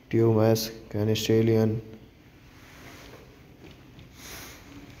Thomas Canestalian.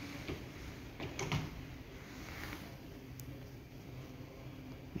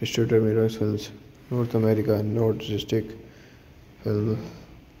 Distributor Mirrors Films, North America, North District Film,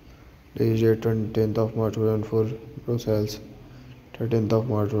 release date 10th of March 2004, Brussels, 13th of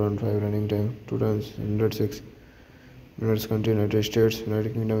March 2005, running time 2 times 106 minutes, country United States,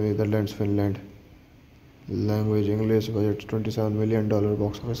 United Kingdom, Netherlands, Finland, language English, budget $27 million,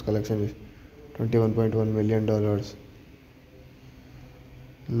 box office collection is $21.1 million.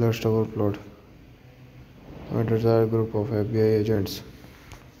 Last of our plot. Hunters are a group of FBI agents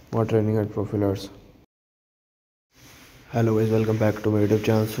more training and profilers. Hello guys, welcome back to my YouTube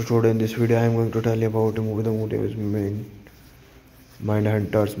channel. So today in this video I am going to tell you about a movie. The movie is Mind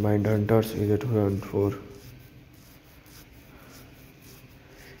Hunters. Mind Hunters is a 2004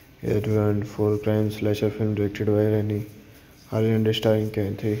 It won for crime slasher film directed by Rennie Harland starring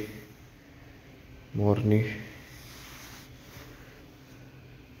Kathy Morney.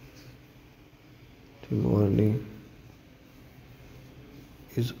 The Morney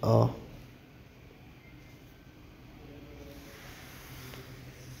is a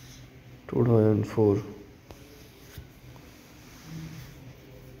 2004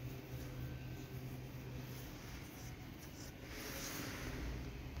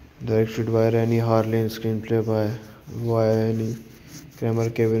 directed by Rennie Harlin, screenplay by Wayne Kramer,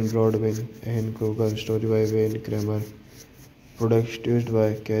 Kevin Broadwin, and Kruger, story by Wayne Kramer, produced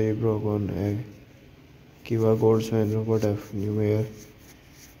by Carrie Brogan, Kiva Goldsman, Robert F. Newmeyer,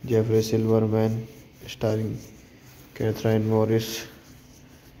 Jeffrey Silverman, starring Catherine Morris,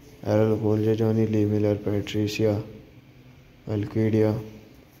 Errol Colge, Johnny Lee Miller, Patricia Alquidia,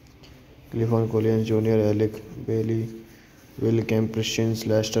 Clifton Collins Jr., Alec Bailey, Will Kemp, Christian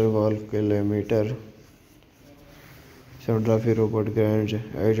Lester, Val Kilmeter, cinematography Robert Grant,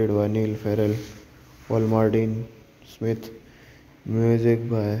 edited by Neil Farrell, Paul Martin Smith, music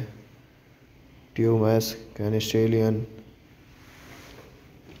by Thomas Canestalian,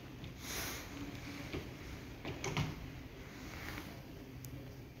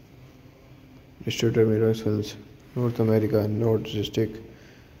 distributor Mirrors Films, North America, North District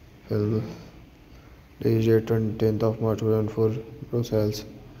Film, release date 10th of March 2004, Brussels,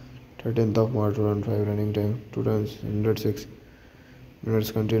 13th of March 2005, running time 206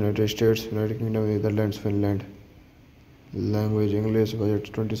 minutes, country United States, United Kingdom, Netherlands, Finland, language English,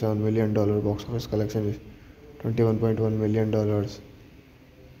 budget $27 million, box office collection is $21.1 million.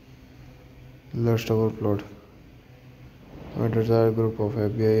 Last of our plot. Hunters are a group of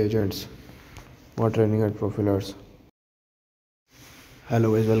FBI agents who are training at profilers.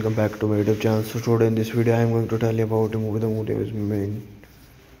 Hello guys, welcome back to my YouTube channel. So today in this video I am going to tell you about a movie. The movie is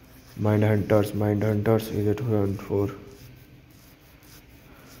Mind Hunters. Mind Hunters is a 2004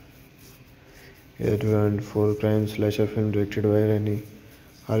 crime slasher film directed by Rennie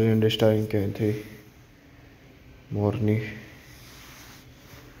Harland starring Kathy Morney.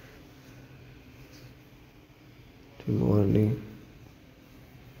 The Morney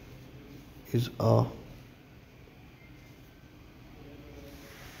is a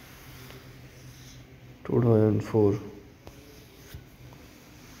 2004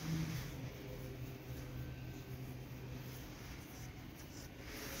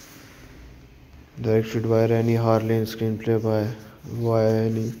 directed by Rennie Harlin, screenplay by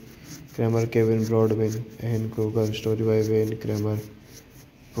Wayne Kramer, Kevin Broadwin, and Kruger, story by Wayne Kramer,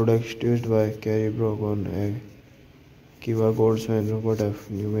 produced by Carrie Brogan, Kiva Goldsman, Robert F.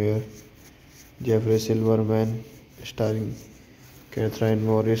 Newmeyer, Jeffrey Silverman, starring Catherine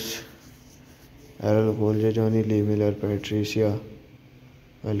Morris, Errol Colge, Johnny Lee Miller, Patricia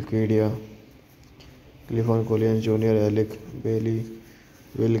Alquidia, Clifton Collins Jr., Alec Bailey,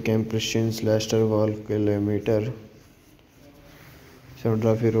 Will Kemp, Christian Lester, Val Kilmeter,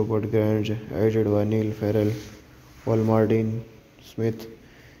 cinematography Robert Grant, edited by Neil Farrell, Paul Martin Smith,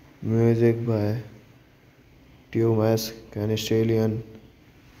 music by Thomas Canestalian,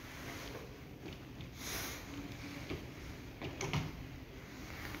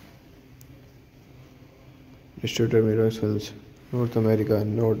 distributor Mirrors Films, North America,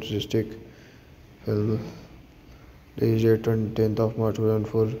 North District Film, release date 10th of March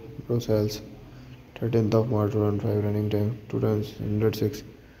 2004, Brussels, 13th of March 2005, running time 206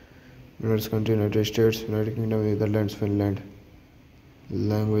 minutes, country United States, United Kingdom, Netherlands, Finland,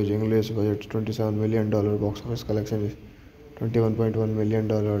 language English, budget $27 million, box office collection is $21.1 million.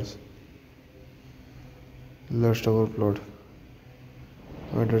 Last of our plot.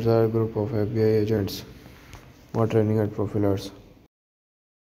 Hunters are a group of FBI agents who are training at profilers.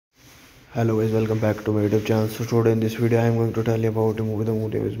 Hello guys, welcome back to my YouTube channel. So today in this video I am going to tell you about a movie. The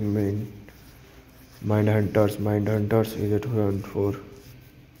movie is Mind Hunters. Mind Hunters is a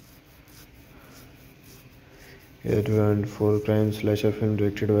 2004 crime slasher film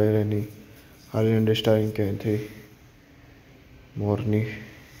directed by Rennie Harland starring Kathy Morney.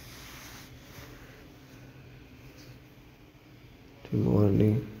 The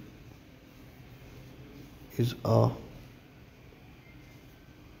Morney is a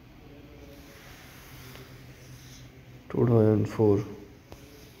 2004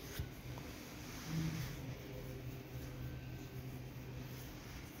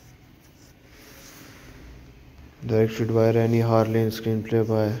 directed by Rennie Harlin, screenplay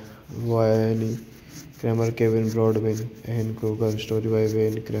by Wayne Kramer, Kevin Broadwin, and Kruger, story by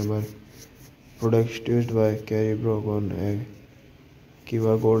Wayne Kramer, produced by Carrie Brogan,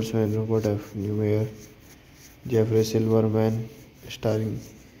 Kiva Goldsman, Robert F. Newmeyer, Jeffrey Silverman, starring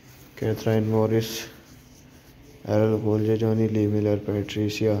Catherine Morris, Errol Colge, Johnny Lee Miller,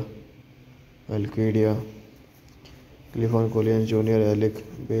 Patricia Alquidia, Clifford Collins Jr., Alec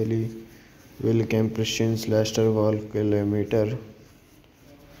Bailey, Will Kemp, Christian Lester, Wall Kilometer,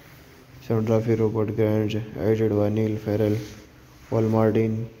 Cinematography Robert Grant, edited by Neil Farrell, Paul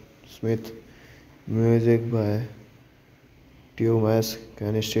Martin Smith, music by Thomas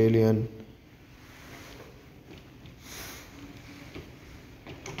Canestalian,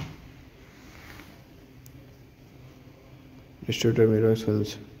 distributor Mirrors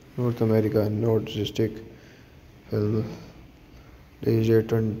Films, North America, Nordic Film, release date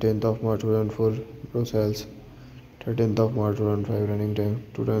 10th of March 2004, Brussels, 13th of March 2005, running time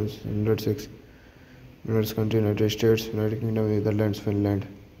 2 times 106 minutes, country United States, United Kingdom, Netherlands, Finland,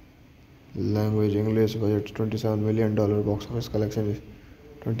 language English, budget $27 million, box office collection is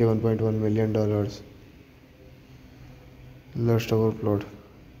 $21.1 million. Last of our plot.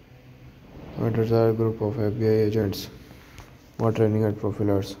 Hunters are a group of FBI agents more training at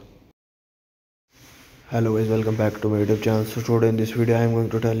profilers. Hello guys, welcome back to my YouTube channel. So today in this video I am going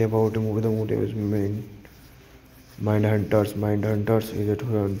to tell you about a movie. The movie is Mind Hunters. Mind Hunters is a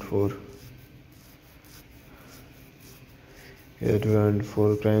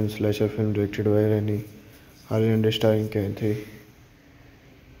 2004 crime slasher film directed by Rennie Harlan and starring Kathy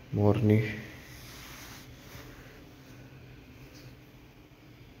Morney.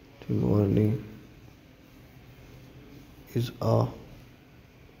 Morney is a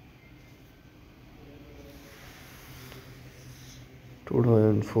two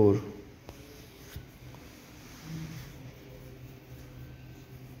 2004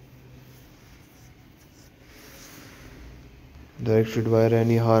 directed by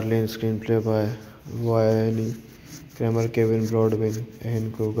Rennie Harlan, screenplay by Wayne Kramer, Kevin Broadwin,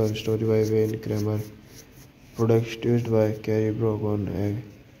 and Kruger, story by Wayne Kramer, produced by Carrie Brogan,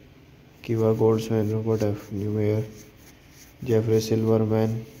 Kiva Goldsman, Robert F. Newmeyer, Jeffrey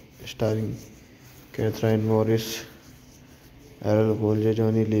Silverman, starring Catherine Morris, Errol Colge,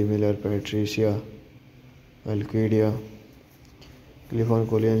 Johnny Lee Miller, Patricia Alquidia, Clifford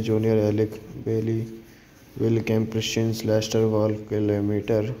Collins Jr., Alec Bailey, Will Kemp, Christian Lester, Wall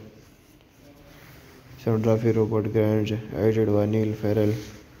Kilometer, Cinematography Robert Grant, edited by Neil Farrell,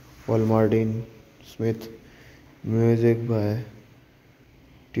 Paul Martin Smith, music by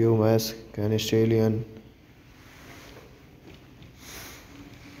Thomas Canestalian,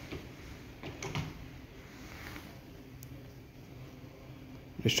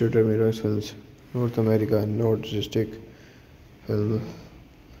 distributor Mirrors Films, North America, Nordic Film,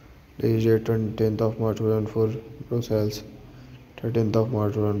 release date 10th of March 2004, Brussels, 13th of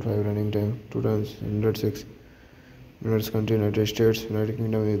March 2005, running time 2 times 106 minutes, country United States, United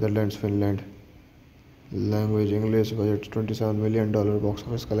Kingdom, Netherlands, Finland, language English, budget $27 million, box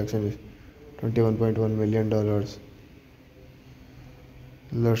office collection is $21.1 million.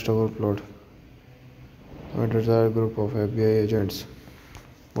 Last of our plot. Hunters are a group of FBI agents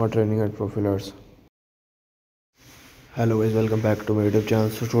more training at profilers. Hello guys, welcome back to my YouTube channel.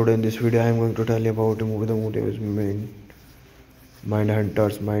 So today in this video I am going to tell you about a movie. The movie is Mind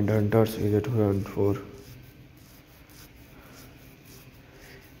Hunters. Mind Hunters is a 2004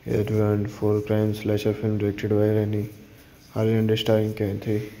 crime slasher film directed by Rennie Harlan and starring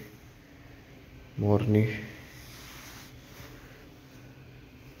Kathy Morney.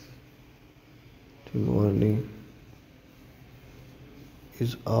 Morney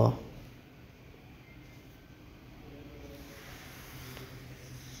is a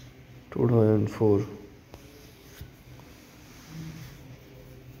two 2004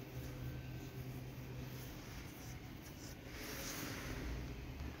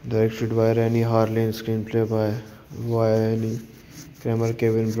 directed by Rennie Harlan, screenplay by Wayne Kramer,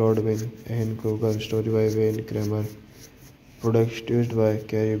 Kevin Broadwin, and Kruger, story by Wayne Kramer, produced by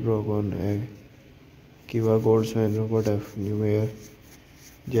Carrie Brogan, Kiva Goldsman, Robert F. Newmeyer,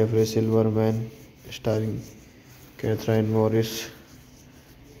 Jeffrey Silverman, starring Catherine Morris,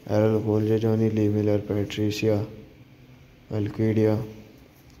 Errol Colge, Johnny Lee Miller, Patricia Alquidia,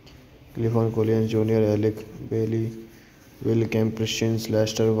 Clifford Collins Jr., Alec Bailey, Will Kemp, Christian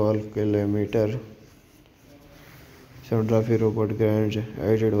Lester, Wall Kilometer, Cinematography Robert Grant,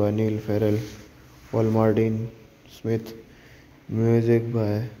 edited by Neil Farrell, Paul Martin Smith, music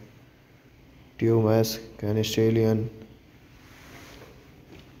by Thomas Canestalian,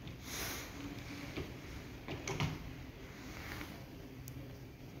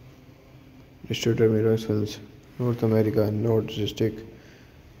 distributor Mirrors Films, North America, Nordic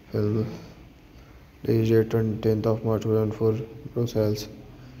Film, release date 10th of March 2004, Brussels,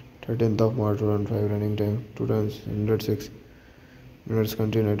 13th of March 2005, running time 2 times 106 Winners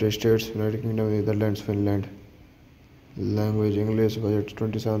country United States, United Kingdom, Netherlands, Finland. Language English. Budget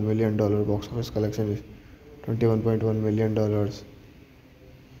 $27 million. Box office collection is $21.1 million.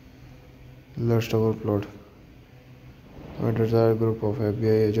 Lust about plot. Commanders are a group of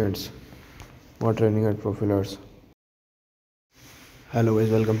FBI agents more training and profilers. Hello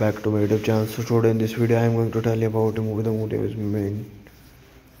guys, welcome back to my YouTube channel. So today in this video I am going to tell you about a movie. The movie is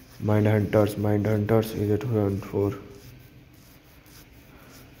Mind Hunters. Mind Hunters is a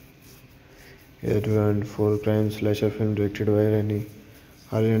 2004 crime slasher film directed by Rennie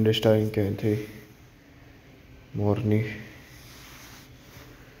Harlan and starring Kathy Morney.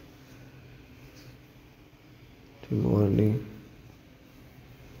 Morney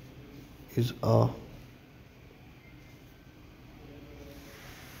is a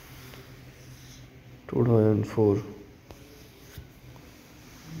two thousand four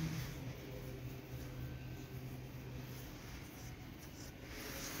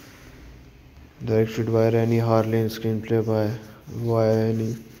directed by Rennie Harlan, screenplay by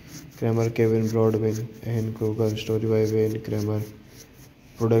Wayne Kramer, Kevin Broadwin, and Kruger, story by Wayne Kramer,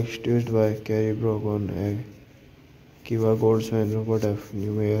 produced by Carrie Brogan, Kiva Goldsman, Robert F.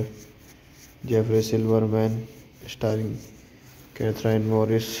 Newmeyer, Jeffrey Silverman, starring Catherine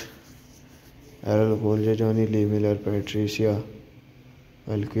Morris, Errol Colge, Jonny Lee Miller, Patricia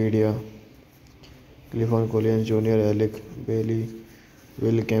Alquidia, Clifton Collins Jr., Alec Bailey,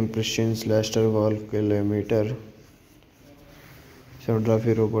 Will Kemp, Christian Lester, Val Kilmer,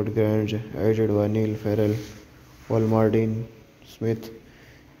 cinematography Robert Grant, edited by Neil Farrell, Paul Martin Smith,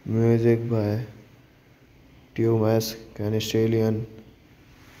 music by Thomas Canestalian.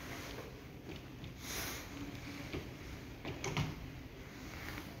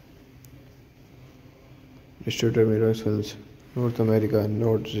 Distributor Mirrors Films, North America,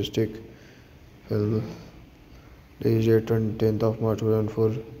 North District Film. Release date 10th of March 2004.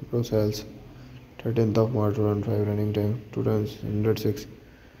 Brussels 13th of March 2005. Running time 206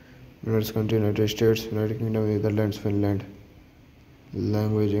 minutes. Country United States, United Kingdom, Netherlands, Finland.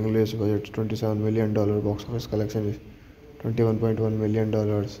 Language English. Budget $27 million. Box office collection is $21.1 million.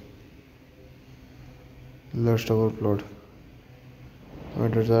 Lust about plot.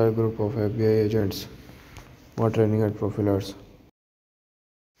 Commanders are a group of FBI agents more training and profilers.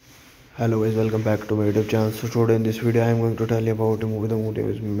 Hello guys, welcome back to my YouTube channel. So today in this video I am going to tell you about a movie. The movie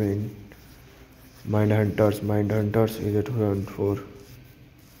is Mind Hunters. Mind Hunters is a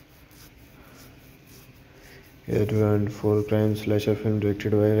 2004 crime slasher film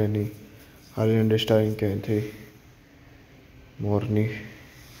directed by Rennie Harlan and starring Kathy Morney.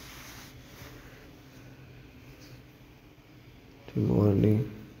 Morney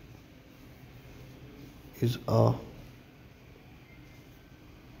is a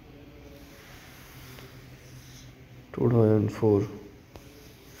two thousand four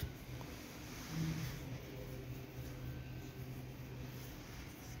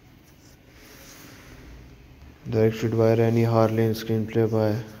directed by Rennie Harlan, screenplay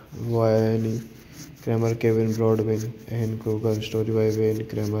by Wayne Kramer, Kevin Broadwin, and Kruger, story by Wayne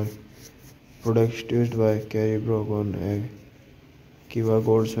Kramer, produced by Carrie Brogan, Kiva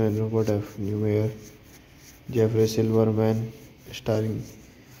Goldsman, Robert F. Newmeyer, Jeffrey Silverman, starring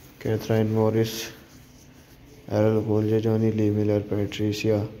Catherine Morris, Errol Colge, Jonny Lee Miller,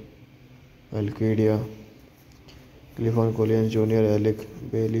 Patricia Alquidia, Clifton Collins Jr.,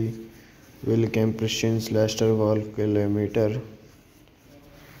 Alec Bailey, Will Kemp, Christian Lester, Val Kilmer,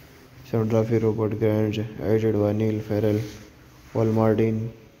 cinematography Robert Grant, edited by Neil Farrell, Paul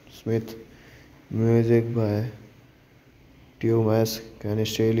Martin Smith, music by Thomas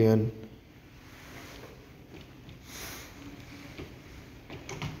Canestalian.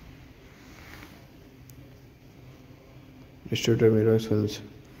 Distributor Mirrors Films,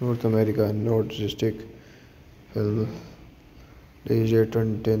 North America, North District Film. Release date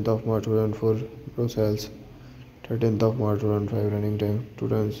 10th of March 2004. Brussels 13th of March 2005. Running time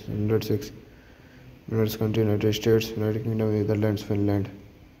 206 minutes. Country United States, United Kingdom, Netherlands, Finland.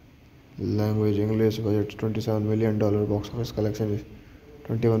 Language English. Budget $27 million. Box office collection is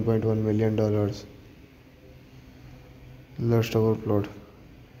 $21.1 million. Lust about plot.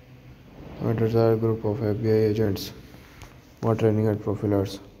 Commanders are a group of FBI agents more training and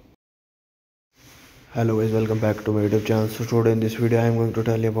profilers. Hello guys, welcome back to my YouTube channel. So today in this video I am going to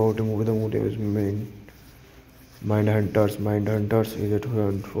tell you about a movie. The movie is Mind Hunters. Mind Hunters is a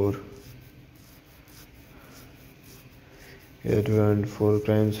 2004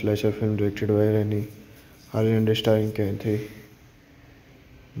 crime slasher film directed by Rennie Harlan and starring Kathy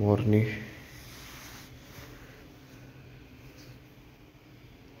Morney.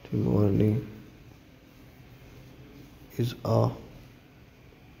 Morney is a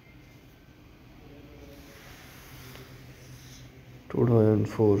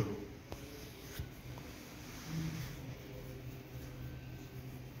 2004.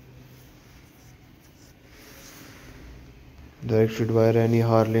 Directed by Rennie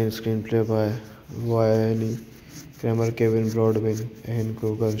Harlin, screenplay by Wayne Kramer, Kevin Broadbent, and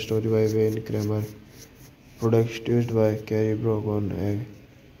Kruger, story by Wayne Kramer, produced by Carrie Brogan,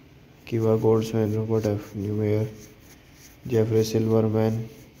 Kiva Goldsman, Robert F. Newmeyer, Jeffrey Silverman,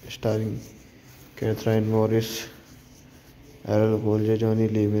 starring Catherine Morris, Errol Colge, Johnny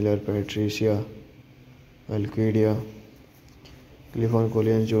Lee Miller, Patricia Alquidia, Clifton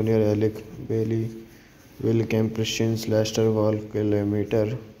Collins Jr., Alec Bailey, Will Kemp, Christian Lester, Val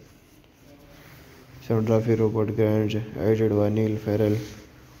Kilmeter, cinematography Robert Grant, edited by Neil Farrell,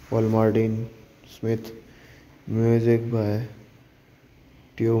 Paul Martin Smith, music by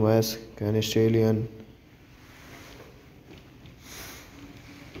Thomas Canestalian,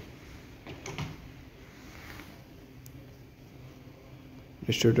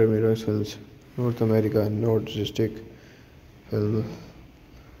 distributor Mirrors Films, North America, North District Film,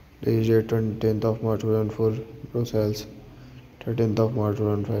 release date 10th of March 2004, Brussels, 13th of March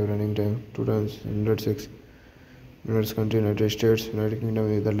 2005, running time 2 times 106 minutes, country United States, United Kingdom,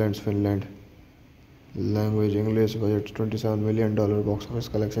 Netherlands, Finland, language English, budget $27 million, box office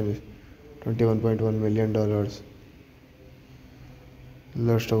collection is $21.1 million.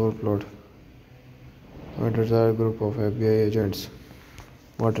 Last of our plot. Commanders are a group of FBI agents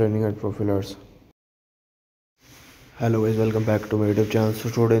who are training at profilers. Hello guys, welcome back to my YouTube channel. So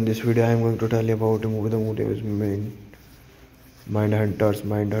today in this video I am going to tell you about a movie. The movie is Mindhunters.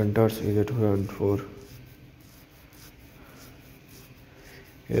 Mindhunters is a 2004.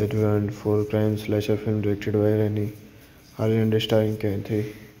 Is a 2004 crime slasher film directed by Rennie Harlin and starring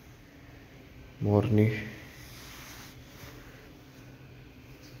Kathy Morney.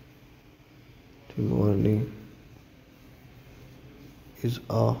 Morney is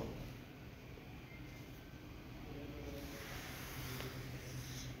a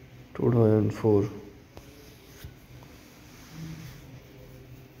 (2004).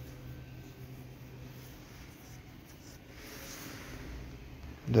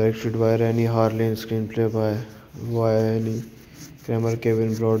 Directed by Rennie Harlin, screenplay by Wayne Kramer,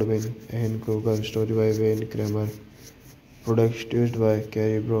 Kevin Broadbent, and Kruger, story by Wayne Kramer, produced by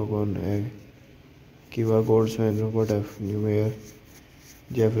Carrie Brogan, Kiva Goldsman, Robert F. Newmeyer,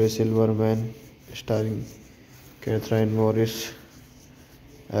 Jeffrey Silverman, starring Catherine Morris,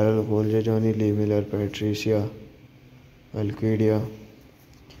 Errol Colge, Johnny Lee Miller, Patricia Alquidia,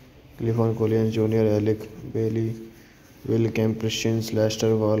 Clifton Collins Jr., Alec Bailey, Will Kemp, Christian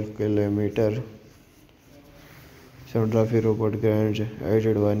Lester, Val Kilmeter, cinematography Robert Grant,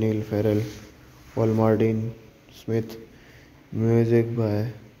 edited by Neil Farrell, Paul Martin Smith, music by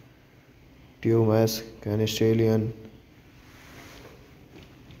Thomas Canestalian,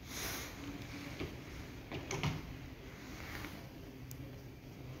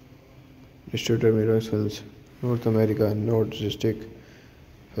 distributor Mirrors Films, North America, North District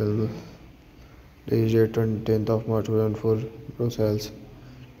Film, release date 10th of March 2004, Brussels,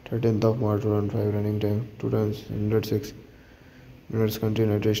 13th of March 2005, running time 2 times 106 minutes, country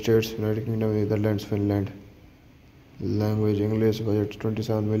United States, United Kingdom, Netherlands, Finland, language English, budget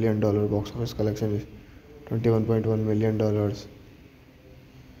 $27 million, box office collection is $21.1 million.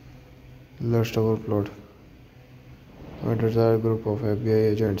 Last of our plot. Commanders are a group of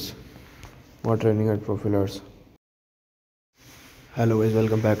FBI agents who are training at profilers. Hello guys,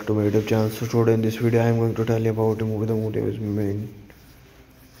 welcome back to my YouTube channel. So today in this video I am going to tell you about a movie. The movie is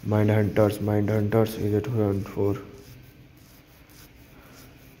Mindhunters. Mindhunters is a 2004.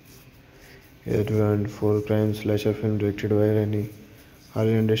 Is a 2004 crime slasher film directed by Rennie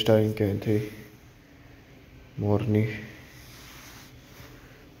Harlin and starring Kathy Morney.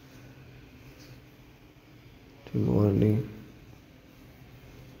 Morney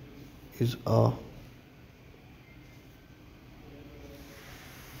is a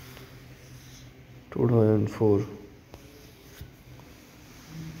 (2004).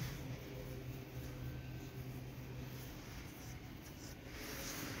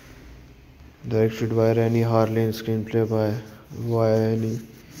 Directed by Rennie Harlin, screenplay by Wayne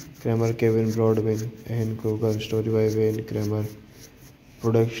Kramer, Kevin Broadbent, and Kruger, story by Wayne Kramer,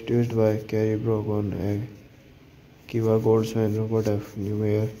 produced by Carrie Brogan, Kiva Goldsman, Robert F.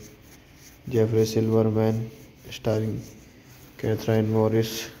 Newmeyer, Jeffrey Silverman, starring Catherine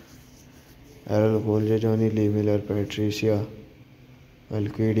Morris, Errol Colge, Johnny Lee Miller, Patricia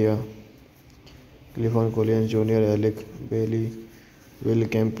Alquidia, Clifton Collins Jr., Alec Bailey, Will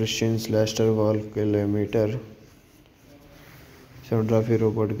Kemp, Christian Lester, Val Kilmeter, cinematography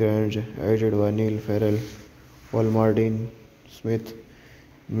Robert Grant, edited by Neil Farrell, Paul Martin Smith.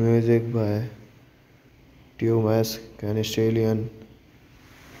 Music by Thomas Canestalian.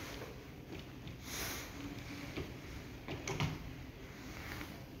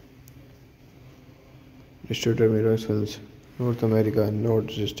 Distributor Mirrors Films. North America.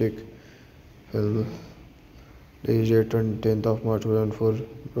 Nordistic Film. Release 10th of March 2004.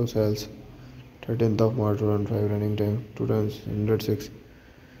 Brussels. 13th of March 2005. Running time 2 times 106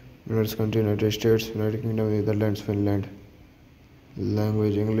 minutes. Country United States, United Kingdom, Netherlands, Finland.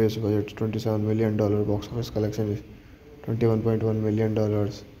 Language English. Budget $27 million. Box office collection is $21.1 million.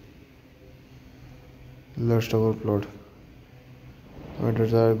 Last of our plot.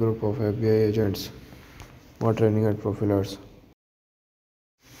 Hunters are a group of FBI agents more training and profilers.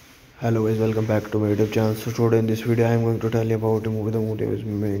 Hello guys, welcome back to my YouTube channel. So today in this video I am going to tell you about a movie. The movie is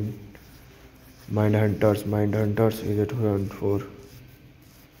Mindhunters. Mindhunters is a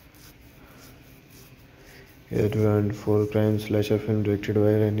 2004 crime slasher film directed by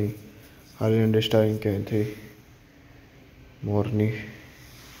Rennie Harlan and starring Kathy Morney.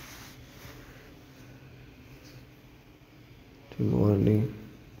 Morney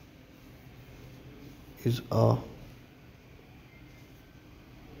is a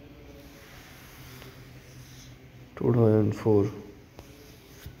two 2004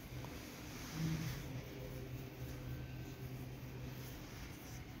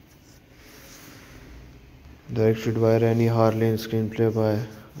 directed by Rennie Harlan, screenplay by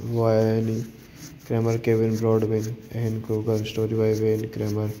Wayne Kramer, Kevin Broadwin, and Kruger, story by Wayne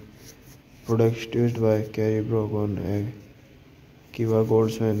Kramer, produced by Carrie Brogan, Kiva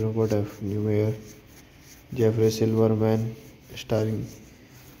Goldsman, Robert F. Newmeyer, Jeffrey Silverman, starring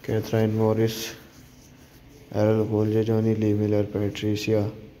Catherine Morris, Errol Colge, Jonny Lee Miller,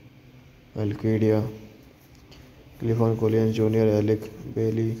 Patricia Alquidia, Clifton Collins Jr., Alec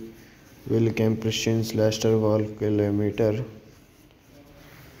Bailey, Will Kemp, Christian Lester, Val Kilmeter,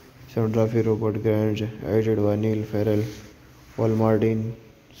 cinematography Robert Grant, edited by Neil Farrell, Paul Martin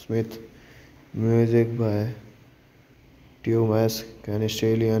Smith, music by Thomas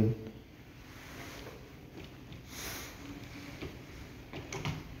Canestalian.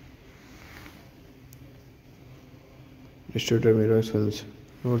 Distributor Mirrors Films.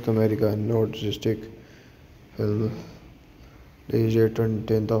 North America. Nordistic Film. Release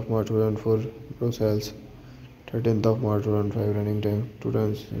 10th of March 2004. Brussels. 13th of March 2005. Running time 2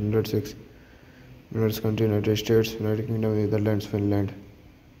 times 106 minutes. Country United States, United Kingdom, Netherlands, Finland.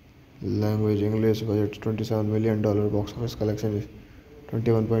 Language English. Budget $27 million. Box office collection is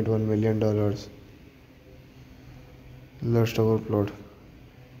 $21.1 million. Last of our plot.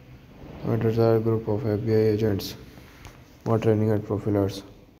 Hunters are a group of FBI agents more training and profilers.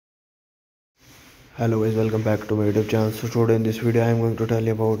 Hello guys, welcome back to my YouTube channel. So today in this video I am going to tell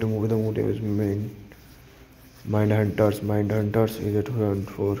you about a movie. The movie is Mindhunters. Mindhunters is a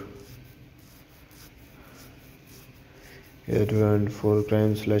 2004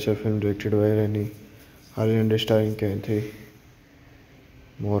 crime slasher film directed by Rennie Harlan and starring Kathy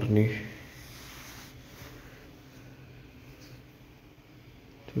Morney.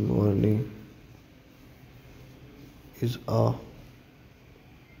 Morney is a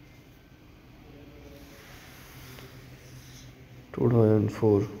two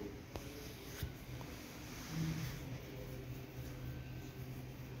 2004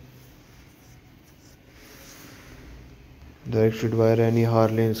 directed by Rennie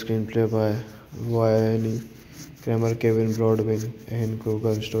Harlan, screenplay by Wayne Kramer, Kevin Broadwin, and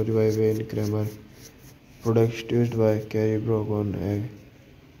Kruger, story by Wayne Kramer, produced by Carrie Brogan,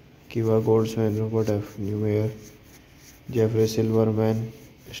 Kiva Goldsman, Robert F. Newmeyer, Jeffrey Silverman,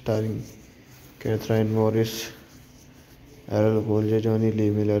 starring Catherine Morris, Errol Colge, Jonny Lee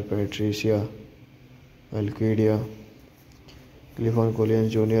Miller, Patricia Alquidia, Clifton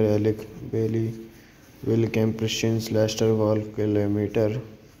Collins Jr., Alec Bailey, Will Kemp, Christian Lester, Val Kilmeter,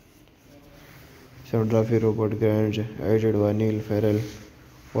 cinematography Robert Grant, edited by Neil Farrell,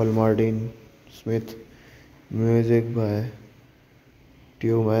 Paul Martin Smith, music by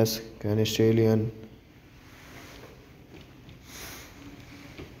Thomas Canestalian.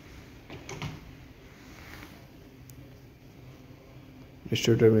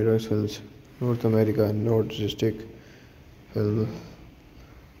 Distributor Mirrors Films. North America. Nordistic Film.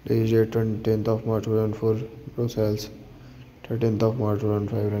 Release 10th of March 2004. Brussels. 13th of March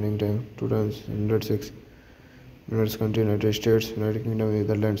 2005. Running time 2 times 106 minutes. Country United States, United Kingdom,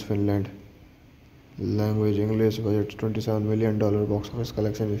 Netherlands, Finland. Language English. Budget $27 million. Box office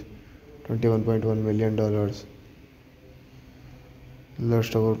collection is $21.1 million.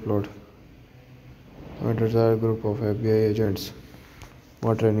 Last of our plot. Hunters are a group of FBI agents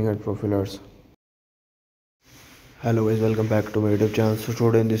more training and profilers. Hello guys, welcome back to my YouTube channel. So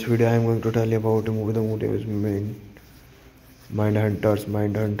today in this video I am going to tell you about a movie. The movie is Mind Hunters.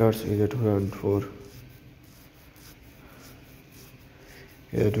 Mind Hunters is a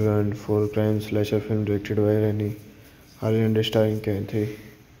 2004 crime slasher film directed by Rennie Harlan starring Kathy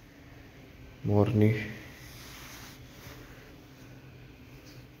Morney.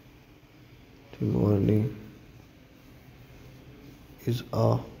 Morney is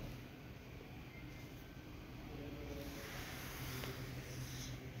a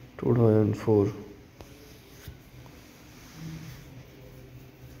 2004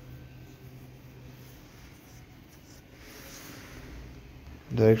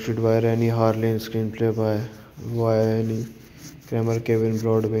 directed by Rennie Harlan, screenplay by Wayne Kramer, Kevin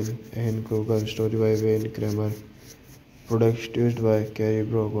Broadwin, and Kruger, story by Wayne Kramer, produced by Carrie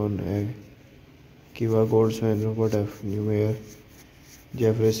Brogan, Kiva Goldsman, Robert F. Newmeyer,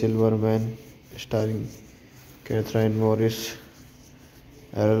 Jeffrey Silverman, starring Catherine Morris,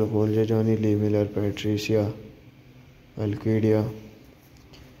 Errol Colge, Johnny Lee Miller, Patricia Alquidia,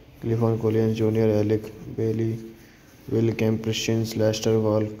 Clifton Collins Jr., Alec Bailey, Will Kemp, Christian Lester,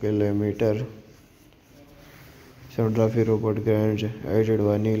 Val Kilmeter, cinematography Robert Grant, edited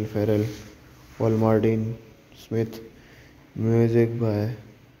by Neil Farrell, Paul Martin Smith, music by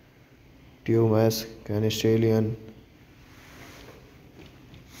Thomas Canestalian,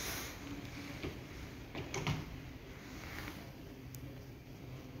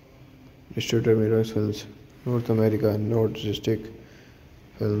 distributor Mirrors Films, North America, North District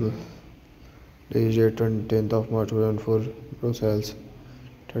Film, release date 10th of March 2004, Brussels,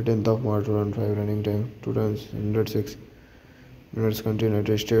 13th of March 2005, running time 206 minutes, country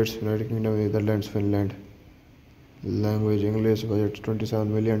United States, United Kingdom, Netherlands, Finland, language English, budget $27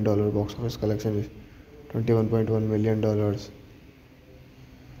 million, box office collection is $21.1 million.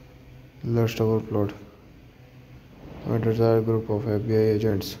 Let's talk about plot. Hunters are a group of FBI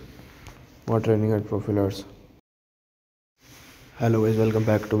agents who are training at profilers. Hello guys, welcome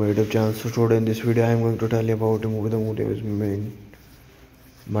back to my YouTube channel. So today in this video I am going to tell you about a movie. The movie is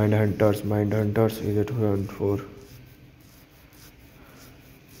Mind Hunters. Mind Hunters is a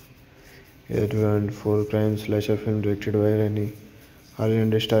 2004 crime slasher film directed by Rennie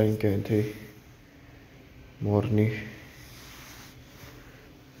Harlan, starring Kathy Morney.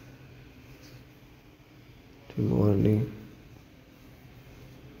 Morney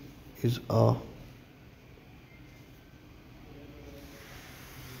is a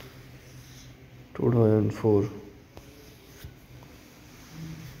 2004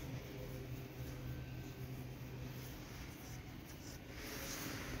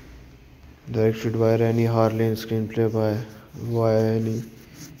 directed by Rennie Harlan, screenplay by Wayne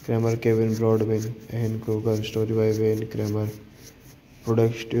Kramer, Kevin Broadwin, and Kruger, story by Wayne Kramer,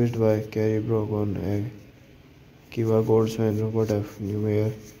 produced by Carrie Brogan, Kiva Goldsman, Robert F.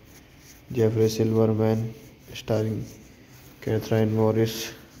 Newmeyer, Jeffrey Silverman, starring Catherine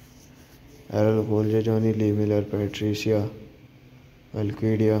Morris, Errol Colge, Johnny Lee Miller, Patricia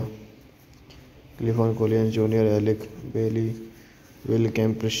Alquidia, Clifton Collins Jr., Alec Bailey, Will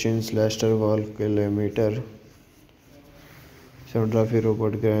Kemp, Christian Lester, Val Kilmeter, cinematography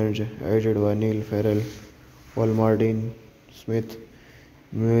Robert Grant, edited by Neil Farrell, Paul Martin Smith,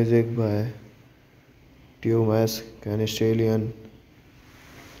 music by Thomas Canestalian,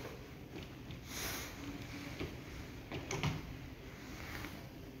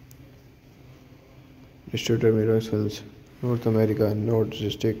 distributor Mirrors Films, North America, North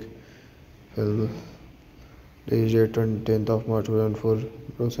District Film, release date 10th of March 2004,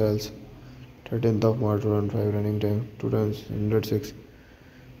 Brussels, 13th of March 2005, running time 206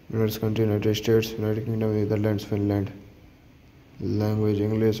 minutes, country United States, United Kingdom, Netherlands, Finland, language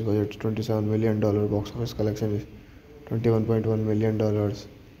English, budget $27 million, box office collection is $21.1 million.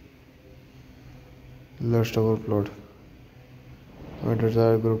 Let's talk about plot. Hunters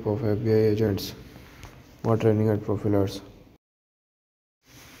are a group of FBI agents who are training at profilers.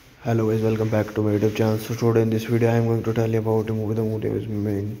 Hello guys, welcome back to my YouTube channel. So today in this video I am going to tell you about a movie. The movie is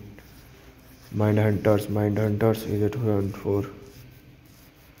Mind Hunters. Mind Hunters is a 2004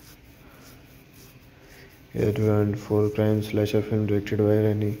 crime slasher film directed by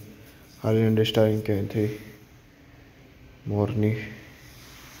Rennie Harlan, starring Kathy Morney.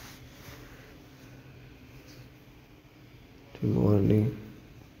 Morney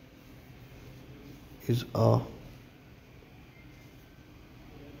is a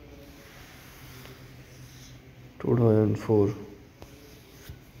 2004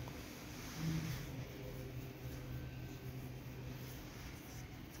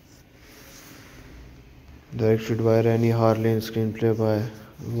 directed by Rennie Harlan, screenplay by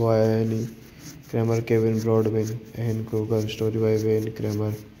Wayne Kramer, Kevin Broadwin, Anne Kruger, story by Wayne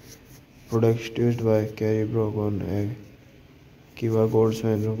Kramer, produced by Carrie Brogan, Kiva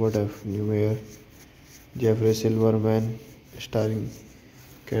Goldsman, Robert F. Newmeyer, Jeffrey Silverman, starring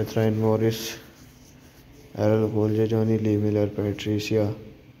Catherine Morris, Errol Colge, Johnny Lee Miller, Patricia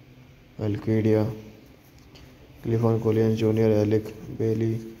Alquidia, Clifton Collins Jr., Alec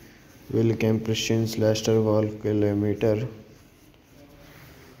Bailey, Will Kemp, Christian Lester, Val Kilmeter,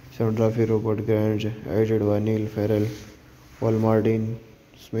 cinematography Robert Grant, edited by Neil Farrell, Paul Martin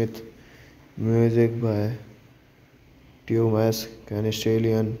Smith, music by Thomas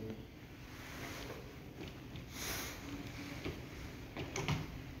Canestalian,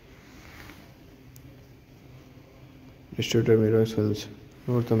 distributed Mirrors Films,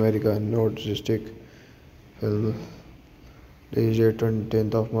 North America, North District Film, released date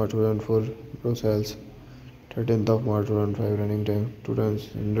 10th of March 2004, Brussels, 13th of March 2005, running time 2 times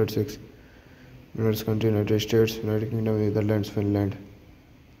 106 minutes, country United States, United Kingdom, Netherlands, Finland,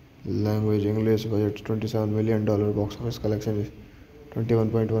 language English, budget $27 million, box office collection is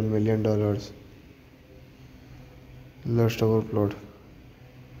 $21.1 million. Last of our plot.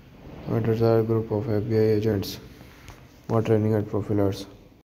 Mentors are a group of FBI agents more training at profilers.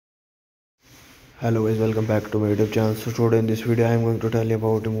 Hello guys, welcome back to my YouTube channel. So today in this video I am going to tell you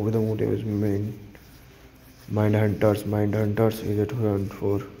about a movie. The movie is Mindhunters. Mindhunters is a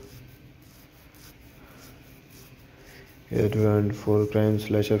 2004 crime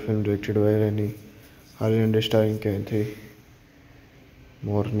slasher film directed by Rennie Harlan and starring Kathy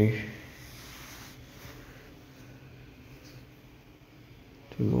Morney.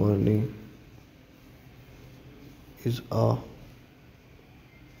 Morney is a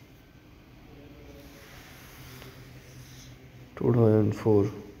two 2004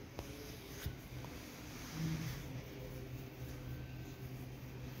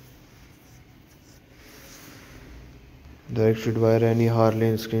 directed by Rennie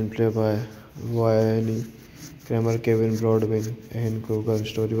Harlan, screenplay by Wayne Kramer, Kevin Broadwin, Anne Kruger,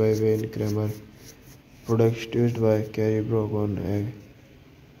 story by Wayne Kramer, produced by Carrie Brogan,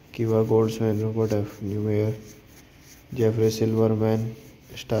 Kiva Goldsman, Robert F. Newmeyer, Jeffrey Silverman,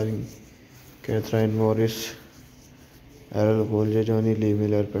 starring Catherine Morris, Errol Colge, Johnny Lee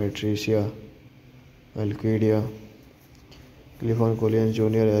Miller, Patricia Alquidia, Clifton Collins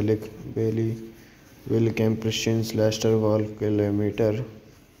Jr., Alec Bailey, Will Kemp, Christian Lester, Val Kilmeter,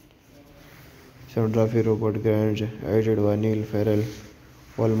 cinematography Robert Grant, edited by Neil Farrell,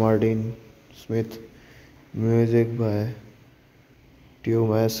 Paul Martin Smith, music by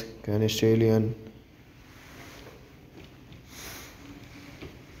Thomas Canestalian,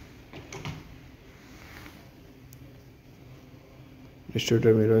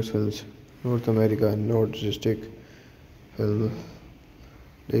 distributed Mirrors Films, North America, North District Film,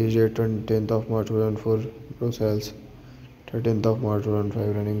 released date 10th of March 2004, Brussels, 13th of March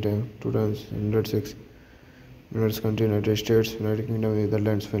 2005, running time 2 times 106 minutes, country United States, United Kingdom,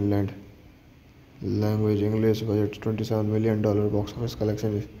 Netherlands, Finland, language English, budget $27 million, box office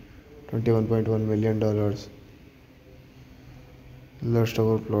collection is $21.1 million. Last of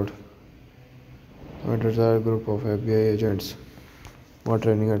our plot. Mentors are a group of FBI agents more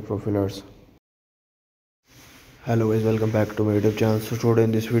training at profilers. Hello guys, welcome back to my YouTube channel. So today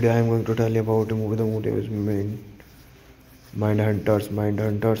in this video I am going to tell you about a movie. The movie is Mindhunters.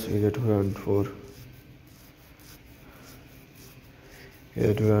 Mindhunters is a 2004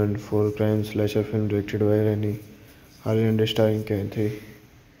 crime slasher film directed by Rennie Harlan and starring Kathy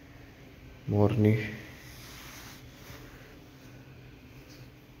Morney.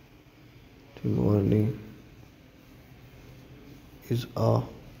 Morney is a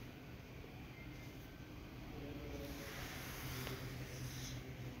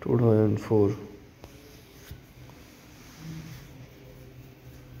two 2004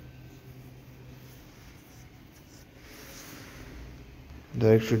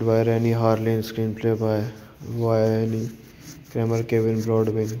 directed by Rennie Harlan, screenplay by Wayne Kramer, Kevin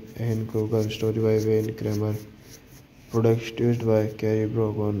Broadwin, Anne Kruger, story by Wayne Kramer, produced by Carrie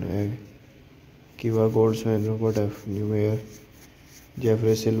Brogan, Kiva Goldsman, Robert F. Newmeyer,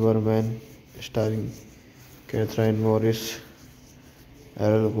 Jeffrey Silverman, starring Catherine Morris,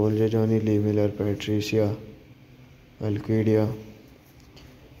 Errol Colge, Johnny Lee Miller, Patricia Alquidia,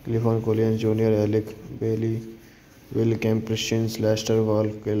 Clifton Collins Jr., Alec Bailey, Will Kemp, Christian Lester, Val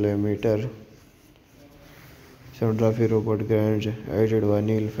Kilmeter, cinematography Robert Grant, edited by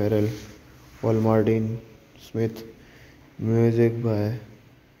Neil Farrell, Paul Martin Smith, music by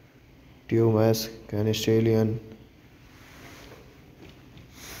Thomas Canestalian,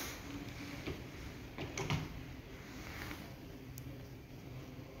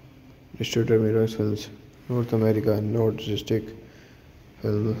 Distributor Mirrors Films, North America, North District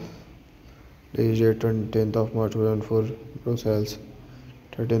Film, release date 10th of March 2004, Brussels,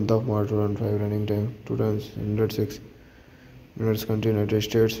 13th of March 2005, running time 206 minutes, country United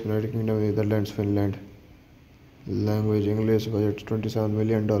States, United Kingdom, Netherlands, Finland, language English, budget $27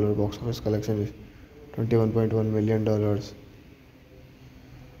 million, box office collection is $21.1 million.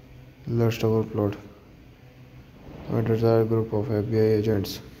 Last of our plot. Commanders are a group of FBI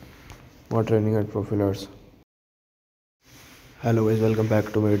agents more training and profilers. Hello guys, welcome back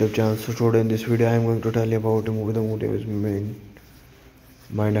to my YouTube channel. So today in this video I am going to tell you about a movie. The movie is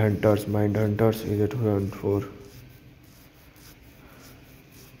Mind Hunters. Mind Hunters is a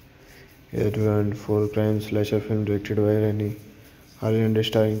 2004 crime slasher film directed by Rennie Harlan and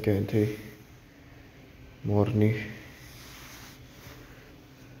starring Kathy Morney.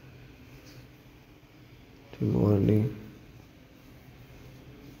 Morney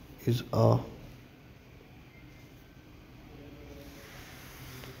is a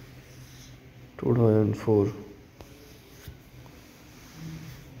two thousand four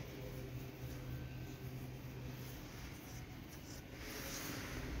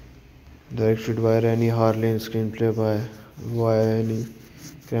directed by Rennie Harlan, screenplay by Wayne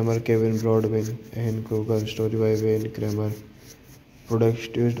Kramer, Kevin Broadwin, and Kruger, story by Wayne Kramer,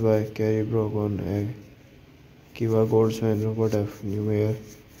 produced by Carrie Brogan, Kiva Goldsman, Robert F. Newmeyer,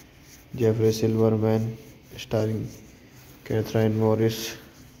 Jeffrey Silverman, starring Catherine Morris,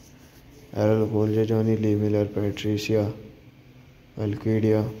 Errol Colge, Jonny Lee Miller, Patricia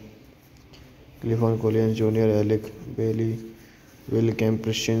Alquidia, Clifton Collins Jr., Alec Bailey, Will Kemp,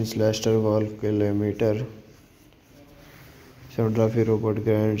 Christian Lester, Val Kilmeter, cinematography Robert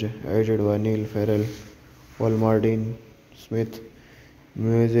Grant, edited by Neil Farrell, Paul Martin Smith,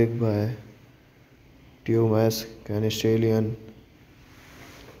 music by Thomas Canestalian.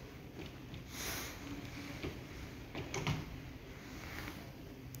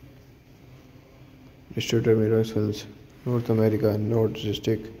 Distributor Mirrors Films, North America, North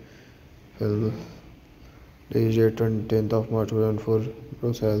District Film, release date 10th of March 2004,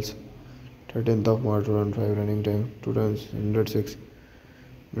 Brussels, 13th of March 2005, running time 206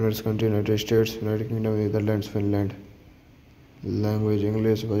 minutes, country United States, United Kingdom, Netherlands, Finland, language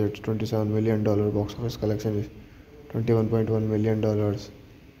English, budget $27 million, box office collection is $21.1 million.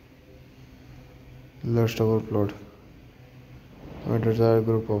 Last of our plot. Commanders are a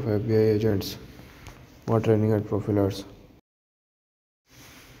group of FBI agents more training and profilers.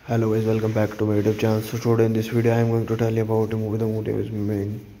 Hello guys, welcome back to my YouTube channel. So today in this video I am going to tell you about a movie. The movie is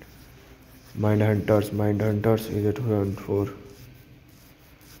Mind Hunters. Mind Hunters is a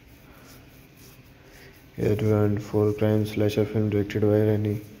 2004 crime slasher film directed by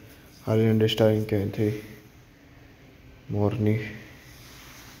Rennie Harlan and starring Kathy Morney.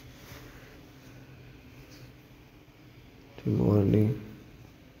 Morney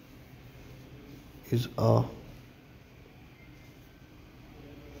is a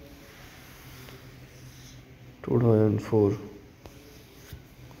two thousand four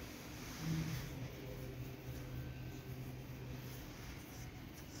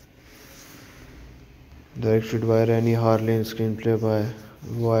directed by Rennie Harlan, screenplay by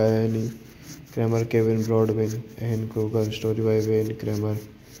Wayne Kramer, Kevin Broadwin, and Kruger, story by Wayne Kramer,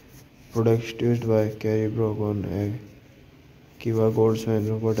 produced by Carrie Brogan, Kiva Goldsman,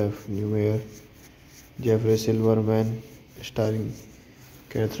 Robert F. Newmeyer, Jeffrey Silverman, starring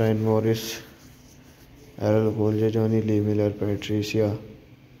Catherine Morris, Errol Colge, Jonny Lee Miller, Patricia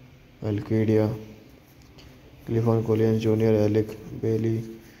Alquidia, Clifton Collins Jr., Alec Bailey,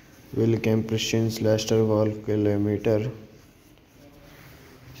 Will Kemp, Christian Lester, Val Kilmeter,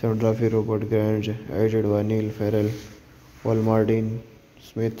 cinematography Robert Grant, edited by Neil Farrell, Paul Martin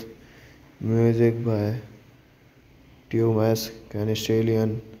Smith, music by Thomas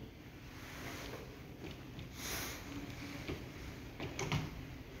Canestalian.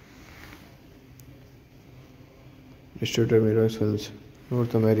 Distributor Mirrors Films,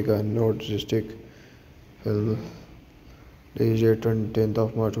 North America, North District Film, release date 10th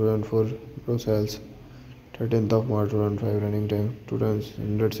of March 2004, Brussels, 13th of March 2005, running time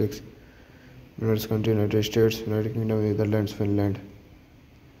 206 minutes, country United States, United Kingdom, Netherlands, Finland,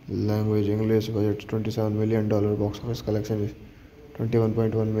 language English, budget $27 million, box office collection is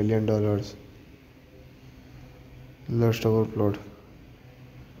 $21.1 million. Last of our plot.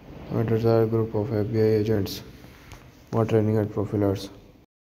 Commanders are a group of FBI agents more training and profilers.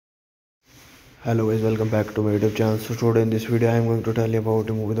 Hello guys, welcome back to my YouTube channel. So today in this video I am going to tell you about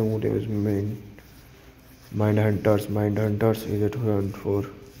a movie. The movie is Mind Hunters. Mind Hunters is a 2004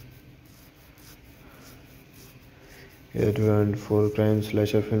 It won for crime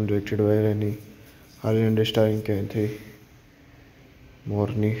slasher film directed by Rennie Harland starring Kathy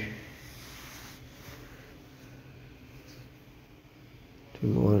Morney.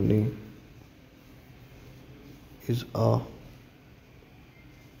 Morney is a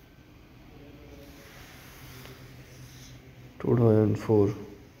 2004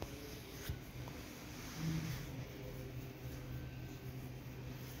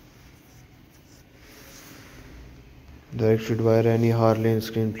 directed by Rennie Harlin,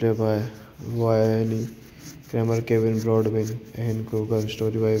 screenplay by Wayne Kramer, Kevin Broadbent, and Kruger,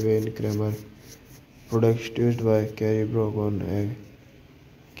 story by Wayne Kramer, produced by Carrie Brogan,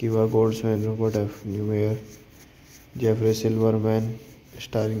 Kiva Goldsman, Robert F. Newmeyer, Jeffrey Silverman,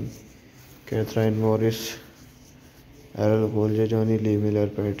 starring Catherine Morris, Errol Colge, Johnny Lee Miller,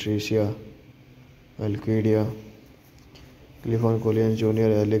 Patricia Alquidia, Clifton Collins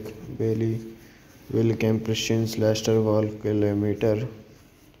Jr., Alec Bailey, Will Kemp, Christian Lester, Val Kilmeter,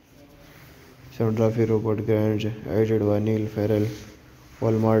 cinematography Robert Grant, edited by Neil Farrell,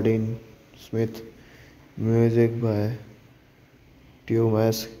 Paul Martin Smith, music by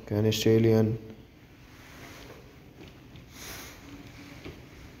Thomas Canestalian,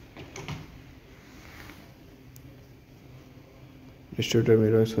 distributor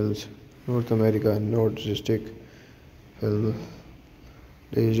Mirrors Films, North America, North District Film,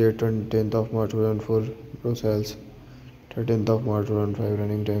 release date 10th of March 2004, Brussels, 13th of March 2005,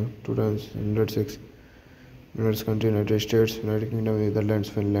 running time 206 minutes, country United States, United Kingdom, Netherlands,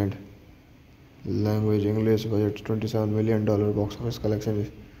 Finland, language English, budget $27 million, box office collection is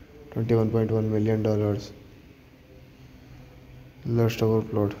 $21.1 million. Last of our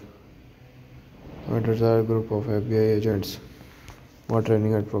plot. Mentors are a group of FBI agents more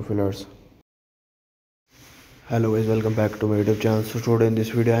training at profilers. Hello guys, welcome back to my YouTube channel. So today in this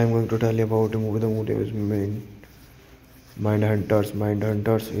video I am going to tell you about a movie. The movie is Mindhunters.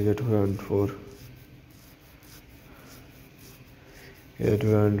 Mindhunters is a 2004. It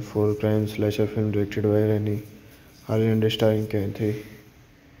 2004 crime slasher film directed by Rennie Harland starring Kathy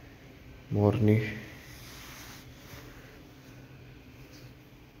Morney.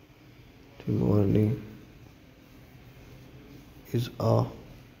 Morney is a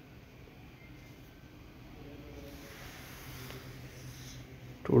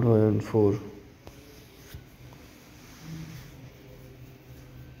 2004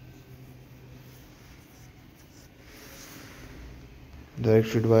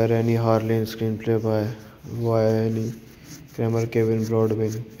 directed by Rennie Harlin, screenplay by Wayne Kramer, Kevin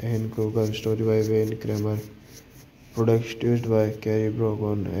Broadbent, and Kruger, story by Wayne Kramer, produced by Carrie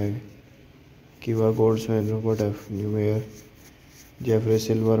Brogan, Kiva Goldsman, Robert F. Newmeyer, Jeffrey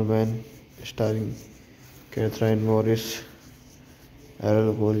Silverman, starring Catherine Morris,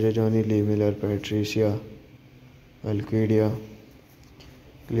 Errol Colge, Johnny Lee Miller, Patricia Alquidia,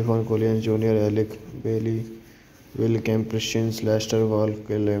 Clifton Collins Jr., Alec Bailey, Will Kemp, Christian Lester, Val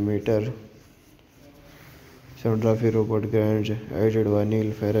Kilmeter, cinematography Robert Grant, edited by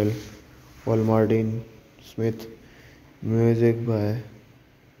Neil Farrell, Paul Martin Smith, music by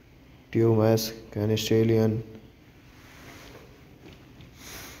Thomas Canestalian,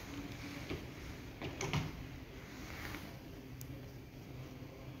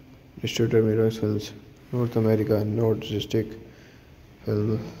 distributor Mirrors Films, North America, North District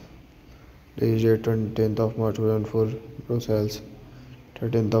Film, release date 10th of March 2004, Brussels,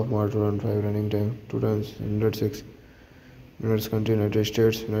 13th of March 2005, running time 206 minutes, country United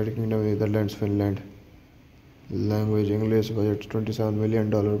States, United Kingdom, Netherlands, Finland, language English, budget $27 million,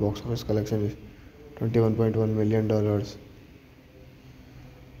 box office collection is $21.1 million.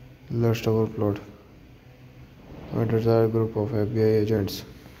 Last of our plot. Mentors are a group of FBI agents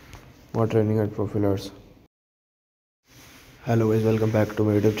more training at profilers. Hello guys, welcome back to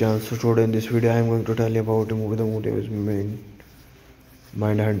my YouTube channel. So today in this video I am going to tell you about a movie. The movie is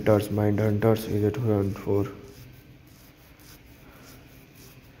Mindhunters. Mindhunters is a 2004.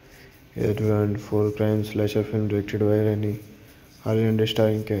 It 2004 crime slasher film directed by Rennie Harland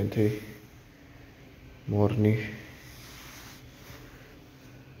starring Kathy Morney.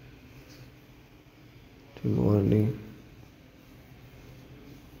 Morney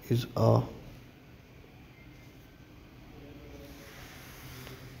is a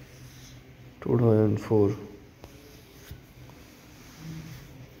 2004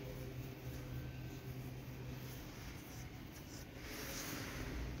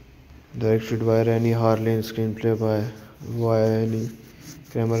 directed by Rennie Harlin, screenplay by Wayne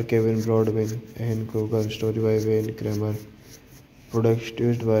Kramer, Kevin Broadbent, and Kruger, story by Wayne Kramer,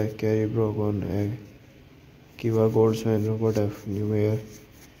 produced by Carrie Brogan, Kiva Goldsman, Robert F. Newmeyer,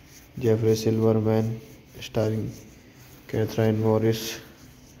 Jeffrey Silverman, starring Catherine Morris,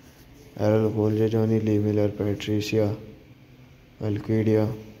 Errol Bolge, Jonny Lee Miller, Patricia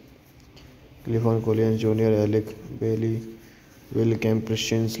Alquidia, Clifford Collins Jr., Alec Bailey, Will Kemp,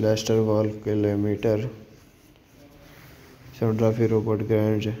 Christian Lester, Wall Kilometer, Soundtrack Robert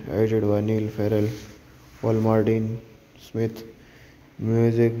Grant, edited by Neil Farrell, Paul Martin Smith,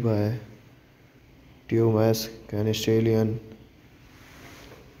 music by Thomas Canestalian,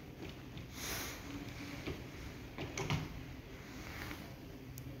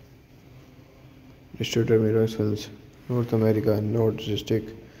 distributor Mirrors Films, North America, North District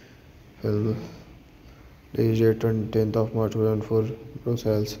Film, release 10th of March 2004,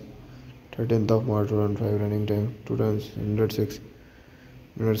 Brussels, 13th of March 2005, running time 206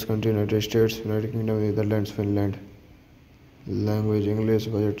 minutes, country United States, United Kingdom, Netherlands, Finland, language English,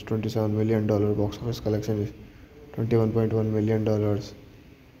 budget $27 million, box office collection is $21.1 million.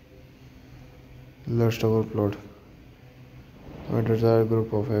 Last of our plot. Commanders are a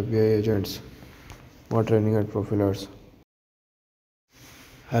group of FBI agents more training and profilers.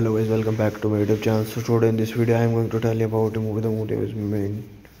 Hello guys, welcome back to my YouTube channel. So today in this video I am going to tell you about a movie. The movie is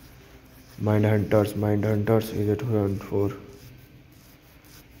Mindhunters. Mindhunters is a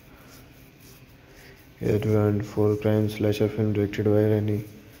 2004 crime slasher film directed by Rennie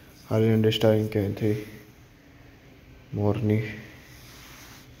Harlan and starring Kathy Morney.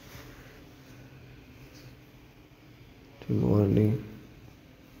 Morney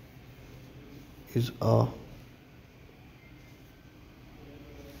is a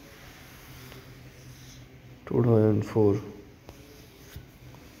two 2004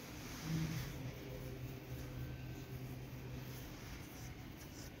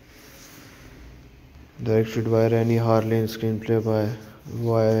 directed by Rennie Harlan, screenplay by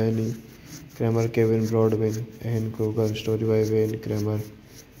Wayne Kramer, Kevin Broadwin, and Kruger, story by Wayne Kramer,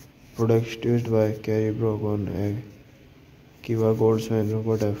 produced by Carrie Brogan, Kiva Goldsman,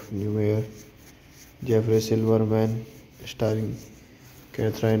 Robert F. Newmeyer, Jeffrey Silverman, starring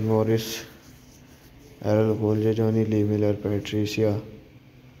Catherine Morris, Errol Bolge, Jonny Lee Miller, Patricia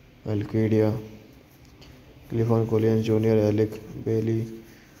Alquidia, Clifford Collins Jr., Alec Bailey,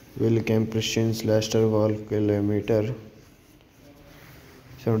 Will Kemp, Christian Lester, Wall Kilometer,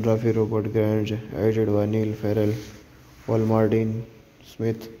 Soundtrack Robert Grant, edited by Neil Farrell, Paul Martin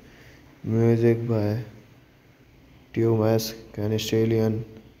Smith, music by Thomas Canestalian,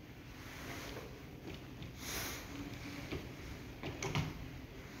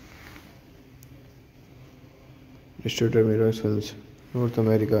 distributor Mirrors Films, North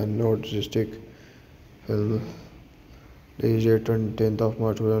America, North District Film, release 10th of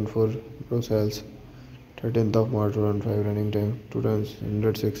March 2004, Brussels, 13th of March 2005, running time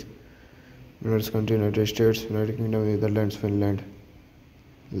 206 minutes, country United States, United Kingdom, Netherlands, Finland,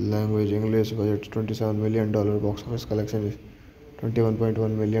 language English, budget $27 million, box office collection is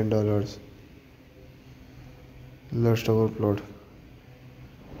 $21.1 million. Last of our plot.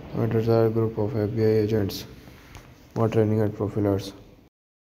 Commanders are a group of FBI agents more training and profilers.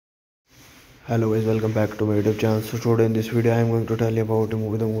 Hello guys, welcome back to my YouTube channel. So today in this video I am going to tell you about a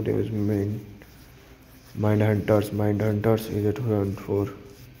movie. The movie is Mindhunters. Mindhunters is a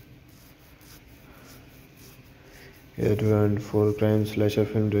 2004 crime slasher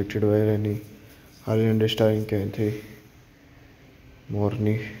film directed by Rennie Harlan and starring Kathy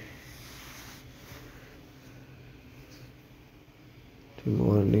Morney.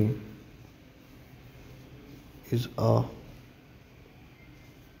 Morney is a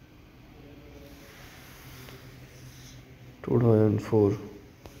two 2004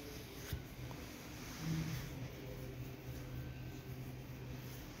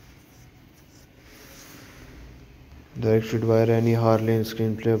 directed by Rennie Harlan,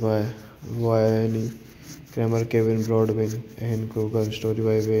 screenplay by Wayne Kramer, Kevin Broadwin, and Kruger, story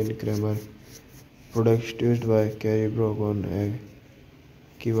by Wayne Kramer, produced by Carrie Brogan,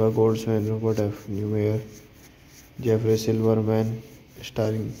 Kiva Goldsman, Robert F. Newmeyer, Jeffrey Silverman,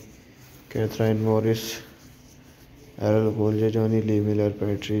 starring Catherine Morris, Errol Bolge, Jonny Lee Miller,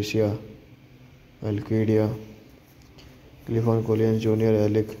 Patricia Alquidia, Clifford Collins Jr.,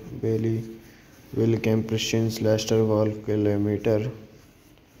 Alec Bailey, Will Kemp, Christian Lester, Wall Kilometer,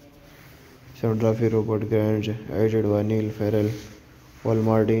 Soundtrack Robert Grant, edited by Neil Farrell, Paul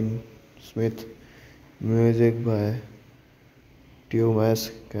Martin Smith, music by Thomas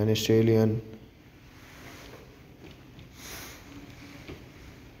Canestalian,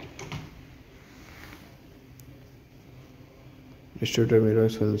 distributor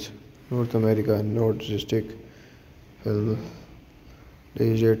Mirrors Films, North America, North District Film,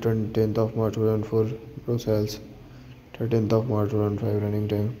 release 10th of March 2004, Brussels, 13th of March 2005, running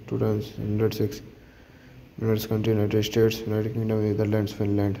time 206 Winners country United States, United Kingdom, Netherlands,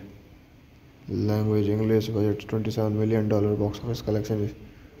 Finland. Language English. Budget $27 million. Box office collection is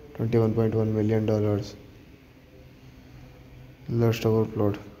 $21.1 million. Lust our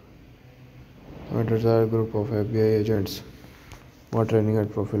plot. Commanders are a group of FBI agents who are training at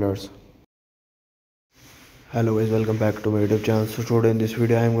profilers. Hello guys, welcome back to my YouTube channel. So today in this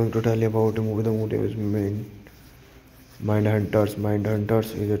video I am going to tell you about a movie. The movie is Mind Hunters. Mind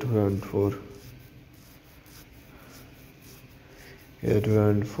Hunters is a 2004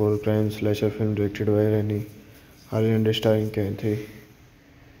 crime slasher film directed by Rennie Harlan and starring Kathy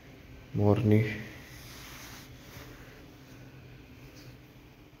Morney.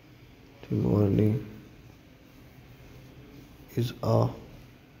 Morney is a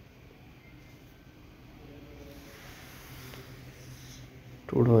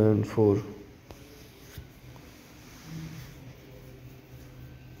two thousand four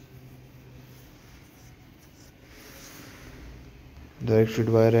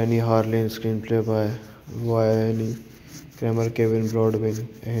directed by Rennie Harlan, screenplay by Wayne Kramer, Kevin Broadwin,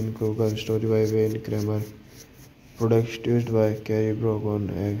 and Kruger, story by Wayne Kramer, produced by Carrie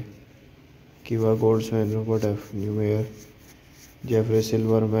Brogan, Kiva Goldsman, Robert F. Newmeyer, Jeffrey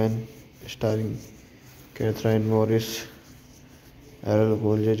Silverman, starring Catherine Morris, Errol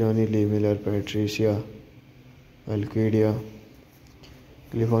Colge, Jonny Lee Miller, Patricia Alquidia,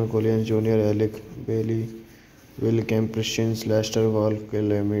 Clifton Collins Jr., Alec Bailey, Will Kemp, Christian Lester, Val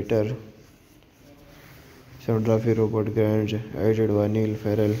Kilmer, cinematography Robert Grant, edited by Neil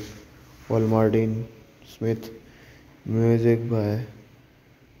Farrell, Paul Martin Smith, music by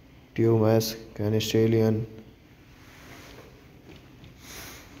Thomas Canestalian.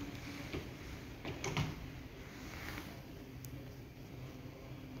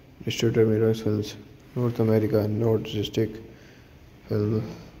 Distributor Mirrors Films, North America, North District Film.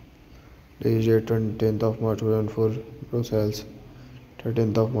 Release date 10th of March 2004. Gross sales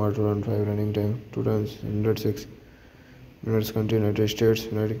 13th of March 2005. Running time 206 minutes. Country United States,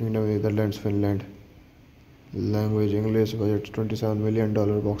 United Kingdom, Netherlands, Finland. Language English. Budget $27 million.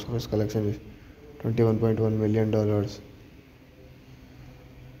 Box office collection is $21.1 million.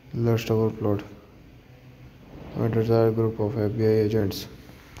 Lust our plot. Commanders are a group of FBI agents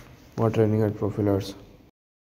who are training at profilers.